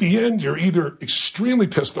 At the end, you're either extremely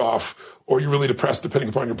pissed off or you're really depressed, depending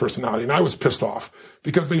upon your personality. And I was pissed off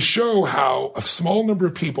because they show how a small number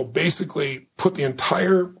of people basically put the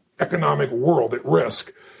entire economic world at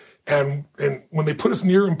risk. And when they put us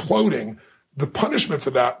near imploding, the punishment for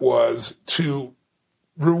that was to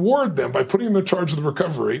reward them by putting them in charge of the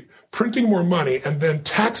recovery, printing more money, and then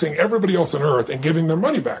taxing everybody else on earth and giving their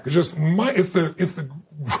money back. It's the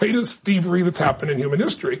greatest thievery that's happened in human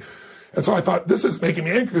history. And so I thought, this is making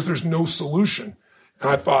me angry because there's no solution. And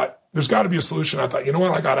I thought, there's got to be a solution. I thought, you know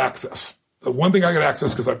what? I got access. The one thing I got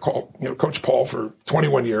access, because I've called, Coach Paul for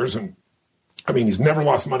 21 years, and he's never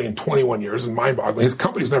lost money in 21 years, and mind-boggling. His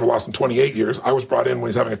company's never lost in 28 years. I was brought in when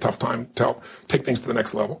he's having a tough time to help take things to the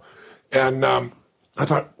next level. And I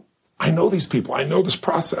thought, I know these people. I know this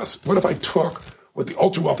process. What if I took what the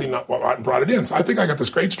ultra-wealthy and brought it in? So I think I got this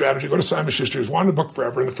great strategy. Go to Simon & Schuster, who's wanted a book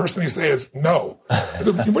forever, and the first thing he says is, no. I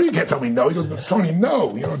said, well, you can't tell me no. He goes, Tony,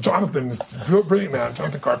 no. Jonathan is a brilliant man,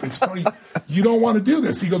 Jonathan Carper. He says, Tony, you don't want to do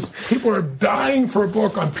this. He goes, people are dying for a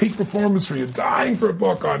book on peak performance for you, dying for a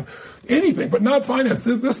book on anything, but not finance.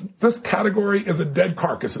 This category is a dead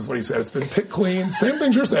carcass, is what he said. It's been picked clean. Same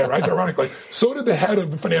things you're saying, right? Ironically. So did the head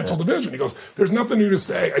of the financial division. He goes, there's nothing new to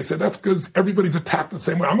say. I said, that's because everybody's attacked the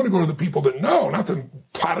same way. I'm going to go to the people that know, not the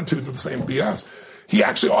platitudes of the same BS. He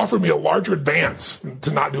actually offered me a larger advance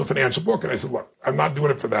to not do a financial book. And I said, look, I'm not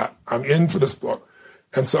doing it for that. I'm in for this book.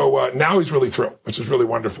 And so now he's really thrilled, which is really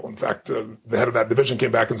wonderful. In fact, the head of that division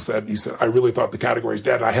came back and said, I really thought the category's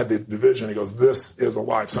dead. I had the division. He goes, this is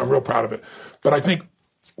alive. So I'm real proud of it. But I think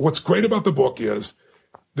what's great about the book is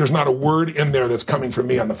there's not a word in there that's coming from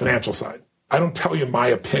me on the financial side. I don't tell you my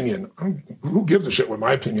opinion. Who gives a shit what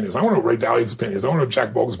my opinion is? I want to know Ray Dalio's opinion is. I want to know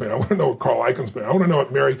Jack Bogle's opinion. I want to know what Carl Icahn's opinion. I want to know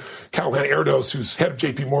what Mary Callahan Erdos, who's head of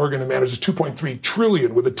JP Morgan and manages $2.3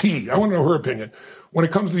 trillion with a T. I want to know her opinion. When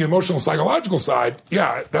it comes to the emotional and psychological side,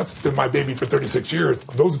 yeah, that's been my baby for 36 years.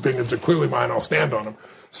 Those opinions are clearly mine. I'll stand on them.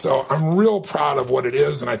 So I'm real proud of what it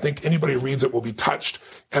is, and I think anybody who reads it will be touched.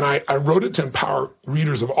 And I wrote it to empower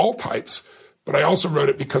readers of all types, but I also wrote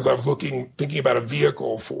it because I was thinking about a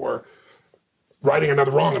vehicle for righting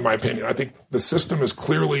another wrong, in my opinion. I think the system is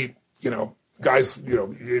clearly, guys,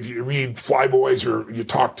 if you read Flyboys or you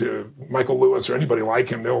talk to Michael Lewis or anybody like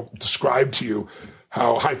him, they'll describe to you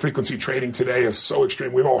how high-frequency trading today is so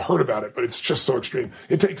extreme. We've all heard about it, but it's just so extreme.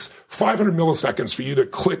 It takes 500 milliseconds for you to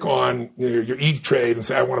click on your E-Trade and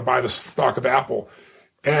say, I want to buy the stock of Apple.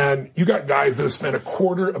 And you got guys that have spent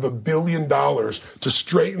 $250 million to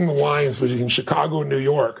straighten the lines between Chicago and New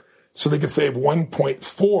York so they could save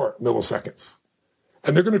 1.4 milliseconds.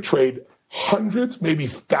 And they're going to trade hundreds, maybe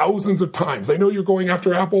thousands of times. They know you're going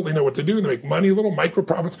after Apple. They know what to do. They make money, little micro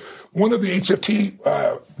profits. One of the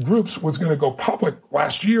HFT groups was going to go public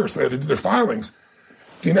last year, so they had to do their filings.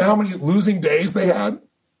 Do you know how many losing days they had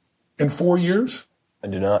in 4 years? I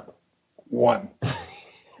do not. One.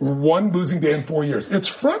 One losing day in 4 years. It's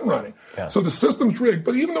front running. Yeah. So the system's rigged,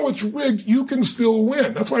 but even though it's rigged, you can still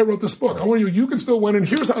win. That's why I wrote this book. I want you can still win, and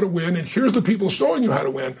here's how to win, and here's the people showing you how to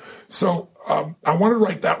win. So I wanted to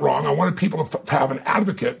right that wrong. I wanted people to have an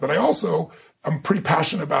advocate, but I'm pretty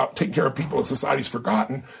passionate about taking care of people that society's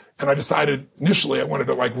forgotten. And I decided initially I wanted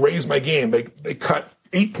to raise my game. They cut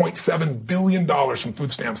 $8.7 billion from food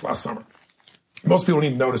stamps last summer. Most people don't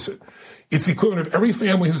even notice it. It's the equivalent of every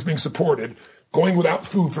family who's being supported going without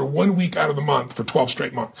food for 1 week out of the month for 12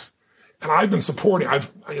 straight months. And I've been supporting,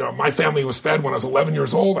 my family was fed when I was 11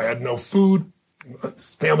 years old. I had no food.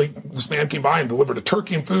 This man came by and delivered a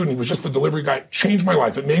turkey and food, and he was just the delivery guy. It changed my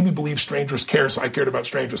life. It made me believe strangers care, so I cared about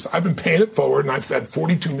strangers. So I've been paying it forward, and I've fed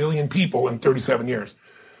 42 million people in 37 years.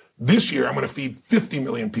 This year, I'm going to feed 50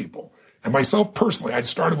 million people. And myself personally, I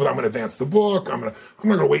started with, I'm going to advance the book. I'm not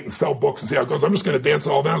going to wait and sell books and see how it goes. I'm just going to advance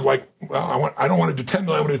it all. Then I was like, well, I don't want to do 10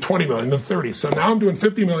 million. I want to do 20 million, then 30. So now I'm doing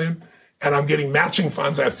 50 million, and I'm getting matching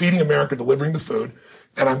funds. I have Feeding America delivering the food,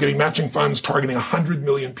 and I'm getting matching funds targeting 100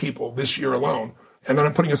 million people this year alone. And then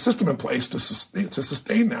I'm putting a system in place to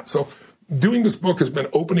sustain that. So doing this book has been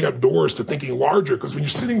opening up doors to thinking larger, because when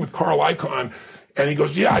you're sitting with Carl Icahn and he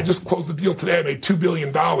goes, yeah, I just closed the deal today. I made $2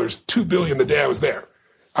 billion, $2 billion the day I was there.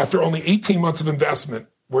 After only 18 months of investment,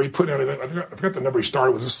 where he put in, I forgot the number he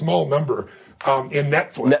started with, a small number in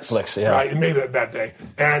Netflix. Netflix, yeah. Right, he made it that day.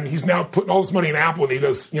 And he's now putting all this money in Apple, and he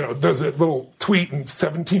does a little tweet, and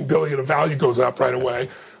 17 billion of value goes up right away.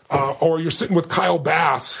 Or you're sitting with Kyle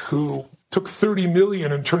Bass, who took 30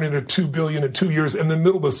 million and turned it into 2 billion in 2 years in the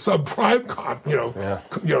middle of the subprime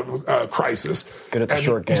crisis. Good at the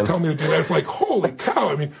short game. He's telling me to do that. It's like, holy cow.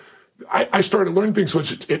 I mean, I started learning things, so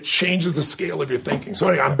it changes the scale of your thinking. So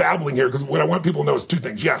anyway, I'm babbling here because what I want people to know is two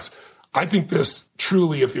things. Yes, I think this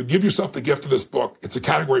truly, if you give yourself the gift of this book, it's a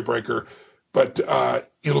category breaker, but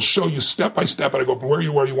it'll show you step by step how to go from where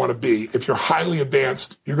you want to be. If you're highly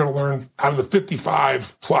advanced, you're going to learn out of the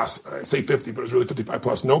 55 plus, I say 50, but it's really 55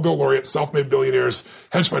 plus, Nobel laureates, self-made billionaires,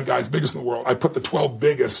 hedge fund guys, biggest in the world. I put the 12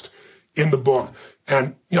 biggest in the book.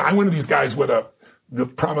 And, I went to these guys with the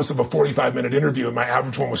promise of a 45-minute interview, and my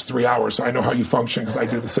average one was 3 hours, so I know how you function because I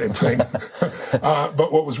do the same thing.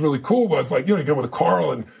 But what was really cool was, you get with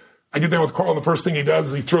Carl, and I get down with Carl, and the first thing he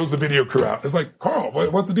does is he throws the video crew out. It's like, Carl,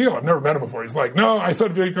 what's the deal? I've never met him before. He's like, no, I saw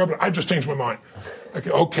the video crew, but I just changed my mind.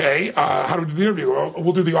 Okay, how do we do the interview? Well,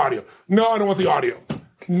 we'll do the audio. No, I don't want the audio.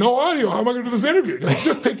 No audio. How am I going to do this interview? He goes,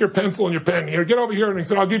 just take your pencil and your pen. Get over here. And he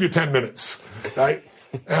said, I'll give you 10 minutes. Right?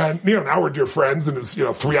 And, now we're dear friends, and it's,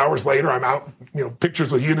 3 hours later, I'm out,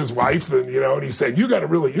 pictures with he and his wife, and, and he's saying, you got a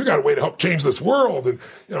way to help change this world. And,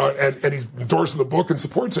 and he's endorsing the book and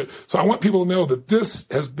supports it. So I want people to know that this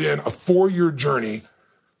has been a 4-year journey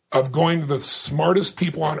of going to the smartest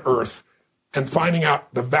people on earth and finding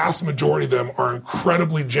out the vast majority of them are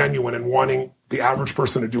incredibly genuine in wanting the average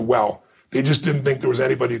person to do well. They just didn't think there was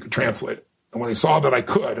anybody who could translate it. And when they saw that I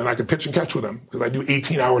could, and I could pitch and catch with them, because I do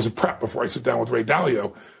 18 hours of prep before I sit down with Ray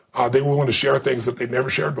Dalio, they were willing to share things that they'd never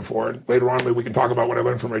shared before. And later on, maybe we can talk about what I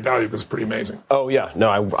learned from Ray Dalio, because it's pretty amazing. Oh, yeah. No,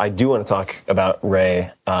 I do want to talk about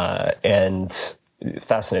Ray, and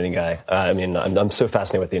fascinating guy. I mean, I'm so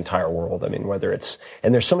fascinated with the entire world. I mean, whether it's,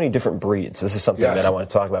 and there's so many different breeds. This is something that I want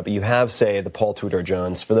to talk about. But you have, say, the Paul Tudor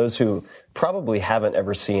Jones. For those who probably haven't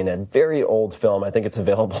ever seen a very old film, I think it's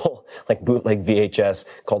available like bootleg VHS,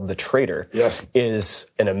 called The Traitor. Yes. Is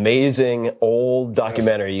an amazing old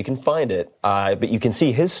documentary. Yes. You can find it, but you can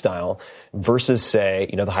see his style versus, say,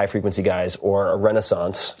 the high frequency guys or a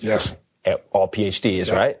Renaissance. Yes. All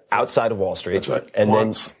PhDs, right? Outside of Wall Street. That's right.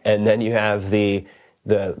 And then you have the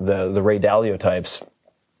Ray Dalio types.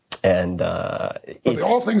 And but they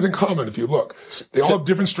all have things in common if you look. They all have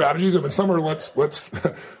different strategies. I mean, some are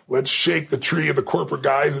let's shake the tree of the corporate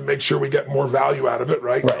guys and make sure we get more value out of it,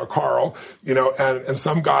 right? Or Carl, and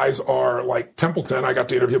some guys are like Templeton. I got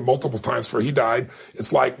to interview him multiple times before he died.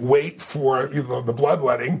 It's like wait for the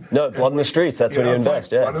bloodletting. No, blood in the streets. That's when you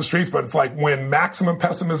invest. Blood in the streets, but it's like when maximum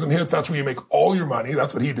pessimism hits, that's when you make all your money.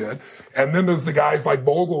 That's what he did. And then there's the guys like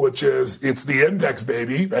Bogle, which is it's the index,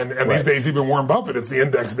 baby. And these days even Warren Buffett, it's the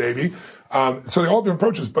index, baby. So they all have different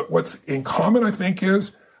approaches. But what's in common, I think,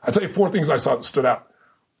 is I'll tell you 4 things I saw that stood out.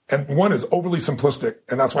 And one is overly simplistic,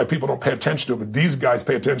 and that's why people don't pay attention to it. But these guys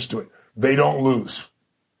pay attention to it. They don't lose.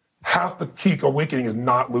 Half the key awakening is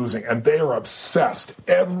not losing, and they are obsessed.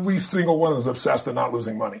 Every single one of them is obsessed at not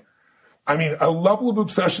losing money. I mean, a level of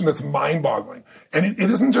obsession that's mind-boggling. And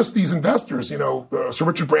it isn't just these investors. Sir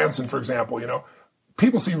Richard Branson, for example.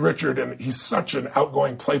 People see Richard, and he's such an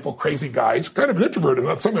outgoing, playful, crazy guy. He's kind of an introvert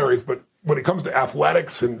in some areas, but when it comes to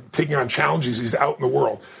athletics and taking on challenges, he's out in the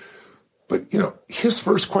world. But, his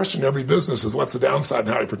first question in every business is what's the downside and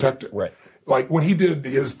how do you protect it? Right. Like when he did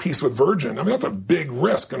his piece with Virgin, I mean, that's a big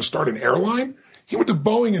risk. Going to start an airline. He went to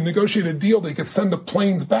Boeing and negotiated a deal that he could send the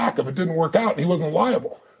planes back if it didn't work out, and he wasn't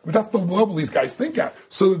liable. I mean, that's the level these guys think at.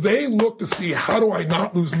 So they look to see, how do I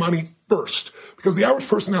not lose money first? Because the average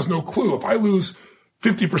person has no clue. If I lose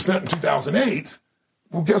 50% in 2008,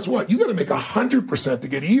 well, guess what? You got to make 100% to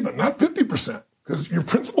get even, not 50%, because your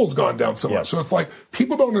principal's gone down so much. So it's like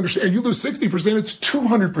people don't understand. You lose 60%, it's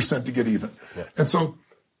 200% to get even. Yeah. And so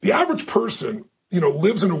the average person,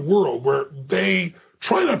 lives in a world where they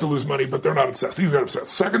try not to lose money, but they're not obsessed. These are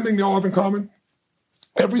obsessed. Second thing they all have in common,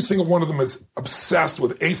 every single one of them is obsessed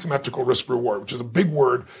with asymmetrical risk reward, which is a big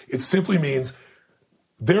word. It simply means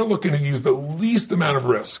they're looking to use the least amount of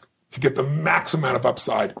risk to get the max amount of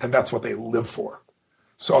upside, and that's what they live for.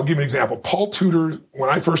 So I'll give you an example. Paul Tudor, when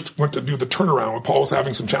I first went to do the turnaround, when Paul was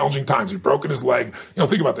having some challenging times, he'd broken his leg.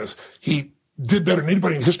 Think about this. He did better than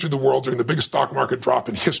anybody in the history of the world during the biggest stock market drop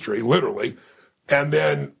in history, literally. And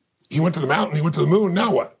then he went to the mountain, he went to the moon,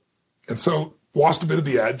 now what? And so lost a bit of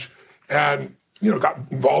the edge and, got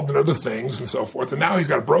involved in other things and so forth. And now he's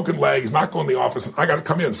got a broken leg. He's not going to the office. And I got to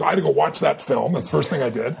come in. So I had to go watch that film. That's the first thing I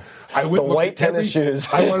did. I went the white tennis shoes.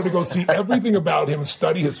 I wanted to go see everything about him,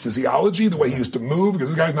 study his physiology, the way he used to move, because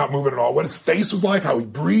this guy's not moving at all. What his face was like, how he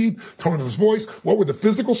breathed, tone of his voice. What were the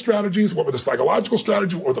physical strategies? What were the psychological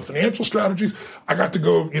strategies? What were the financial strategies? I got to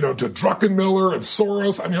go, to Druckenmiller and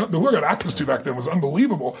Soros. I mean, the who I got access to back then was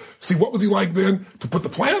unbelievable. See, what was he like then to put the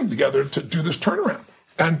plan together to do this turnaround?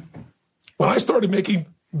 And when I started making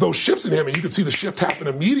those shifts in him, and you could see the shift happen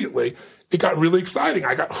immediately, it got really exciting.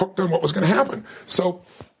 I got hooked on what was going to happen. So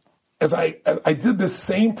as I did this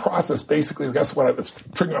same process, basically, that's what I'm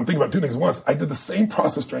thinking about 2 things at once. I did the same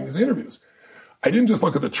process during these interviews. I didn't just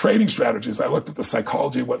look at the trading strategies. I looked at the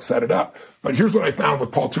psychology of what set it up. But here's what I found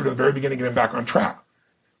with Paul Tudor at the very beginning, getting him back on track.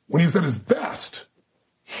 When he was at his best,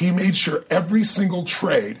 he made sure every single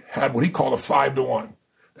trade had what he called a 5-to-1.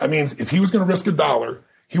 That means if he was going to risk $1,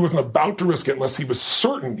 he wasn't about to risk it unless he was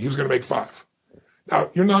certain he was going to make 5. Now,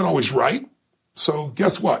 you're not always right. So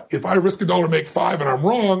guess what? If I risk $1 to make 5 and I'm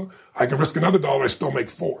wrong, I can risk another $1, I still make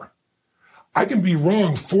 4. I can be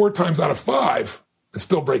wrong 4 times out of 5 and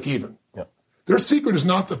still break even. Yep. Their secret is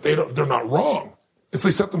not that they're not wrong. It's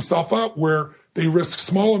they set themselves up where they risk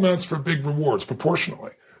small amounts for big rewards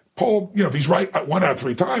proportionally. Paul, if he's right 1 out of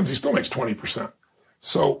 3 times, he still makes 20%.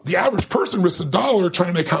 So the average person risks $1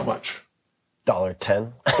 trying to make how much?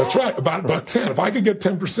 $1.10. That's right, about $1.10. If I could get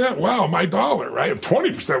 10%, wow, my dollar, right? If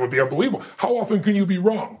 20% would be unbelievable. How often can you be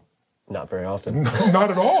wrong? Not very often. No,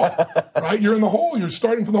 not at all, right? You're in the hole. You're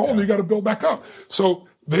starting from the hole, and you got to build back up. So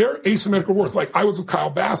they're asymmetrical rewards. Like I was with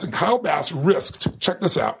Kyle Bass, and Kyle Bass risked, check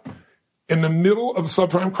this out, in the middle of the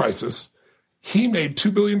subprime crisis, he made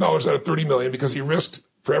 $2 billion out of $30 million because he risked,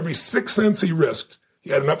 for every 6 cents he risked,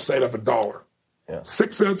 he had an upside of $1.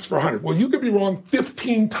 6 cents for 100. Well, you could be wrong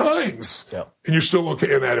 15 times, Yeah. and you're still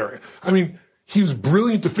okay in that area. I mean, he was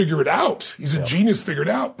brilliant to figure it out. He's a genius to figure it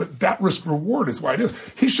out, but that risk reward is why it is.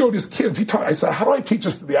 He showed his kids. I said, how do I teach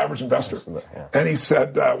this to the average investor? Yeah. And he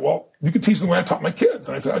said, well, you could teach them the way I taught my kids.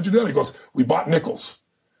 And I said, how'd you do that? He goes, we bought nickels.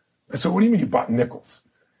 I said, what do you mean you bought nickels?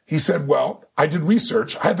 He said, well, I did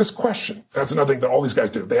research. I had this question. That's another thing that all these guys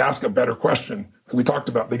do. They ask a better question. Like we talked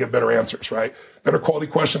about, they get better answers, right? Better quality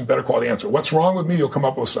question, better quality answer. What's wrong with me? You'll come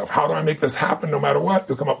up with stuff. How do I make this happen no matter what?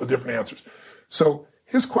 You'll come up with different answers. So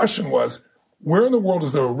his question was, where in the world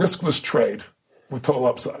is there a riskless trade with total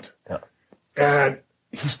upside? Yeah. And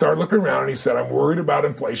he started looking around and he said, I'm worried about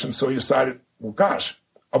inflation. So he decided, well, gosh,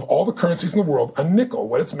 of all the currencies in the world, a nickel,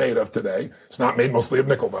 what it's made of today, it's not made mostly of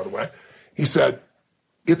nickel, by the way. He said,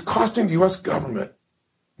 it's costing the U.S. government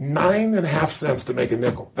 9.5 cents to make a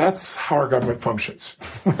nickel. That's how our government functions.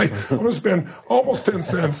 Right? I'm going to spend almost 10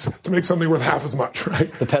 cents to make something worth half as much,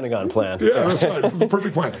 right? The Pentagon plan. Yeah, that's right. It's the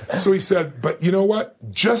perfect plan. So he said, but you know what?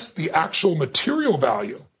 Just the actual material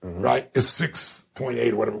value, right, is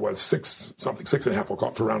 6.8 or whatever it was, 6.5, we'll call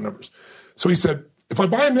it for round numbers. So he said, if I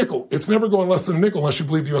buy a nickel, it's never going less than a nickel unless you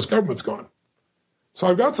believe the U.S. government's gone. So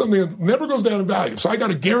I've got something that never goes down in value. So I got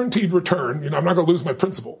a guaranteed return. I'm not going to lose my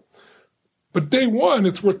principal. But day one,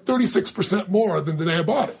 it's worth 36% more than the day I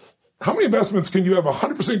bought it. How many investments can you have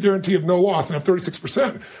 100% guarantee of no loss and have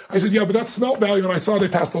 36%? I said, yeah, but that's smelt value. And I saw they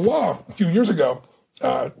passed a law a few years ago.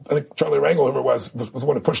 I think Charlie Rangel, whoever it was the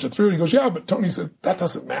one who pushed it through. He goes, yeah, but Tony said, that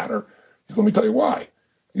doesn't matter. He said, let me tell you why.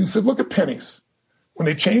 He said, look at pennies. When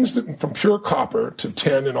they changed it from pure copper to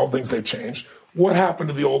tin and all the things they've changed, what happened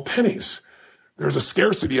to the old pennies? There's a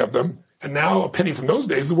scarcity of them. And now a penny from those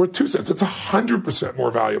days is worth 2 cents. It's 100%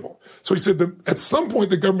 more valuable. So he said that at some point,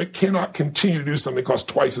 the government cannot continue to do something that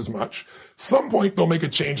costs twice as much. Some point, they'll make a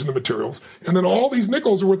change in the materials. And then all these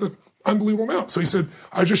nickels are worth an unbelievable amount. So he said,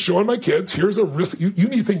 I just showing my kids, here's a risk. You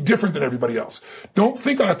need to think different than everybody else. Don't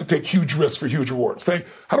think I have to take huge risks for huge rewards. Think,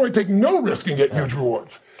 how do I take no risk and get huge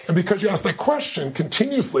rewards? And because you ask that question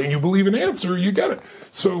continuously and you believe an answer, you get it.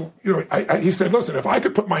 So, he said, listen, if I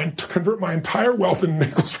could convert my entire wealth in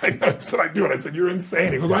nickels right now, he said, I'd do it. I said, you're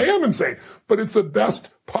insane. He goes, I am insane, but it's the best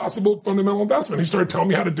possible fundamental investment. He started telling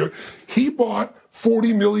me how to do it. He bought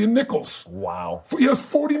 40 million nickels. Wow. He has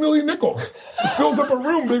 40 million nickels. It fills up a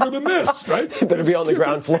room bigger than this, right? You better be on the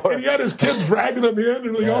ground floor. And he had his kids dragging him in and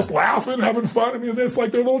everything else, laughing, having fun. I mean, it's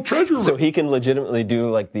like their little treasure room. So he can legitimately do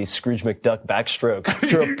like the Scrooge McDuck backstroke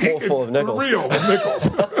through a pool full of nickels. For real, with nickels.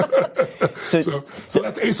 So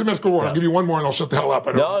that's asymmetrical reward. I'll give you one more and I'll shut the hell up.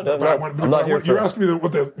 I'm not here for you're asking me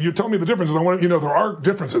you tell me the differences. I want there are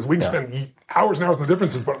differences. We can spend hours and hours on the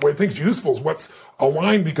differences, but what I think is useful is what's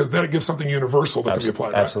aligned because then it gives something universal that can be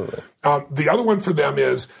applied. Absolutely. Right? The other one for them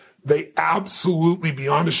is they absolutely,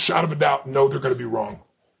 beyond a shadow of a doubt, know they're going to be wrong.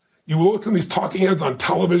 You look at these talking heads on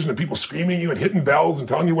television and people screaming at you and hitting bells and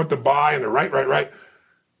telling you what to buy and they're right.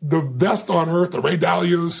 The best on earth, the Ray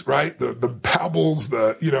Dalios, right? The Pebbles,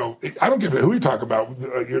 I don't give a who you talk about.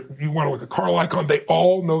 You want to look at Carl Icahn, they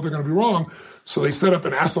all know they're going to be wrong. So they set up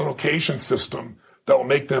an asset allocation system that will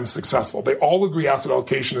make them successful. They all agree asset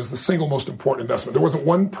allocation is the single most important investment. There wasn't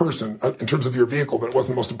one person in terms of your vehicle that it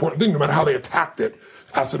wasn't the most important thing. No matter how they attacked it,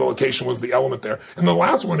 asset allocation was the element there. And the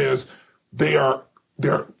last one is they're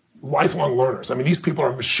lifelong learners. I mean, these people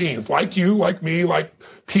are machines like you, like me, like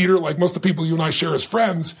Peter, like most of the people you and I share as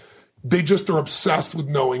friends. They just are obsessed with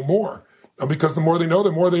knowing more. And because the more they know,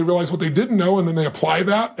 the more they realize what they didn't know. And then they apply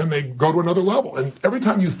that and they go to another level. And every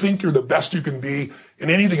time you think you're the best you can be in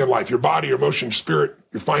anything in life, your body, your emotion, your spirit,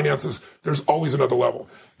 your finances, there's always another level.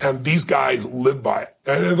 And these guys live by it.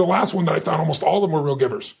 And the last one that I found, almost all of them were real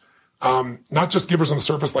givers. Not just givers on the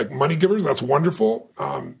surface like money givers. That's wonderful.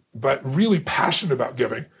 But really passionate about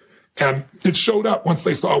giving. And it showed up once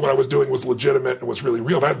they saw what I was doing was legitimate and was really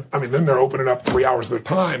real. Then they're opening up 3 hours of their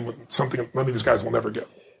time with something none of these guys will never give.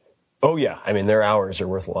 Oh, yeah. I mean, their hours are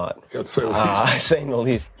worth a lot. Yeah, to say the least. Saying the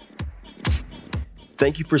least.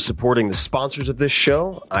 Thank you for supporting the sponsors of this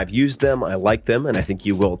show. I've used them. I like them, and I think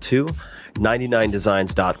you will too.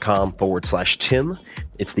 99designs.com/Tim.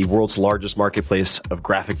 It's the world's largest marketplace of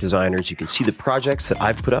graphic designers. You can see the projects that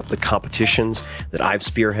I've put up, the competitions that I've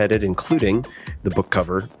spearheaded, including the book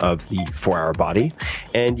cover of the 4-Hour Body.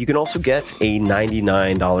 And you can also get a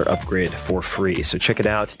 $99 upgrade for free. So check it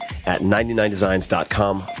out at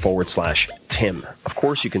 99designs.com/Tim. Of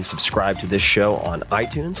course, you can subscribe to this show on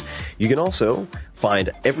iTunes. You can also find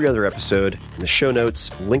every other episode in the show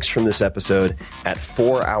notes, links from this episode at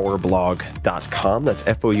 4hourblog.com. That's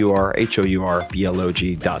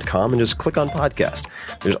FOURHOURBLOG.com. And just click on podcast.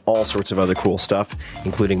 There's all sorts of other cool stuff,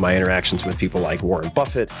 including my interactions with people like Warren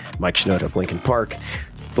Buffett, Mike Shinoda of Linkin Park.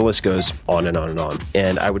 The list goes on and on and on.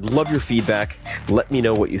 And I would love your feedback. Let me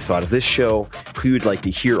know what you thought of this show, who you'd like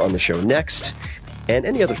to hear on the show next, and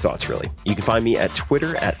any other thoughts, really. You can find me at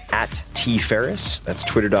Twitter at @TFerriss. That's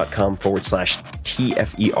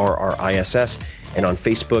twitter.com/TFERRISS. And on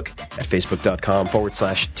Facebook at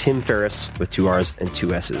facebook.com/Tim Ferriss with 2 R's and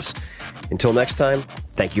 2 S's. Until next time,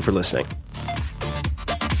 thank you for listening.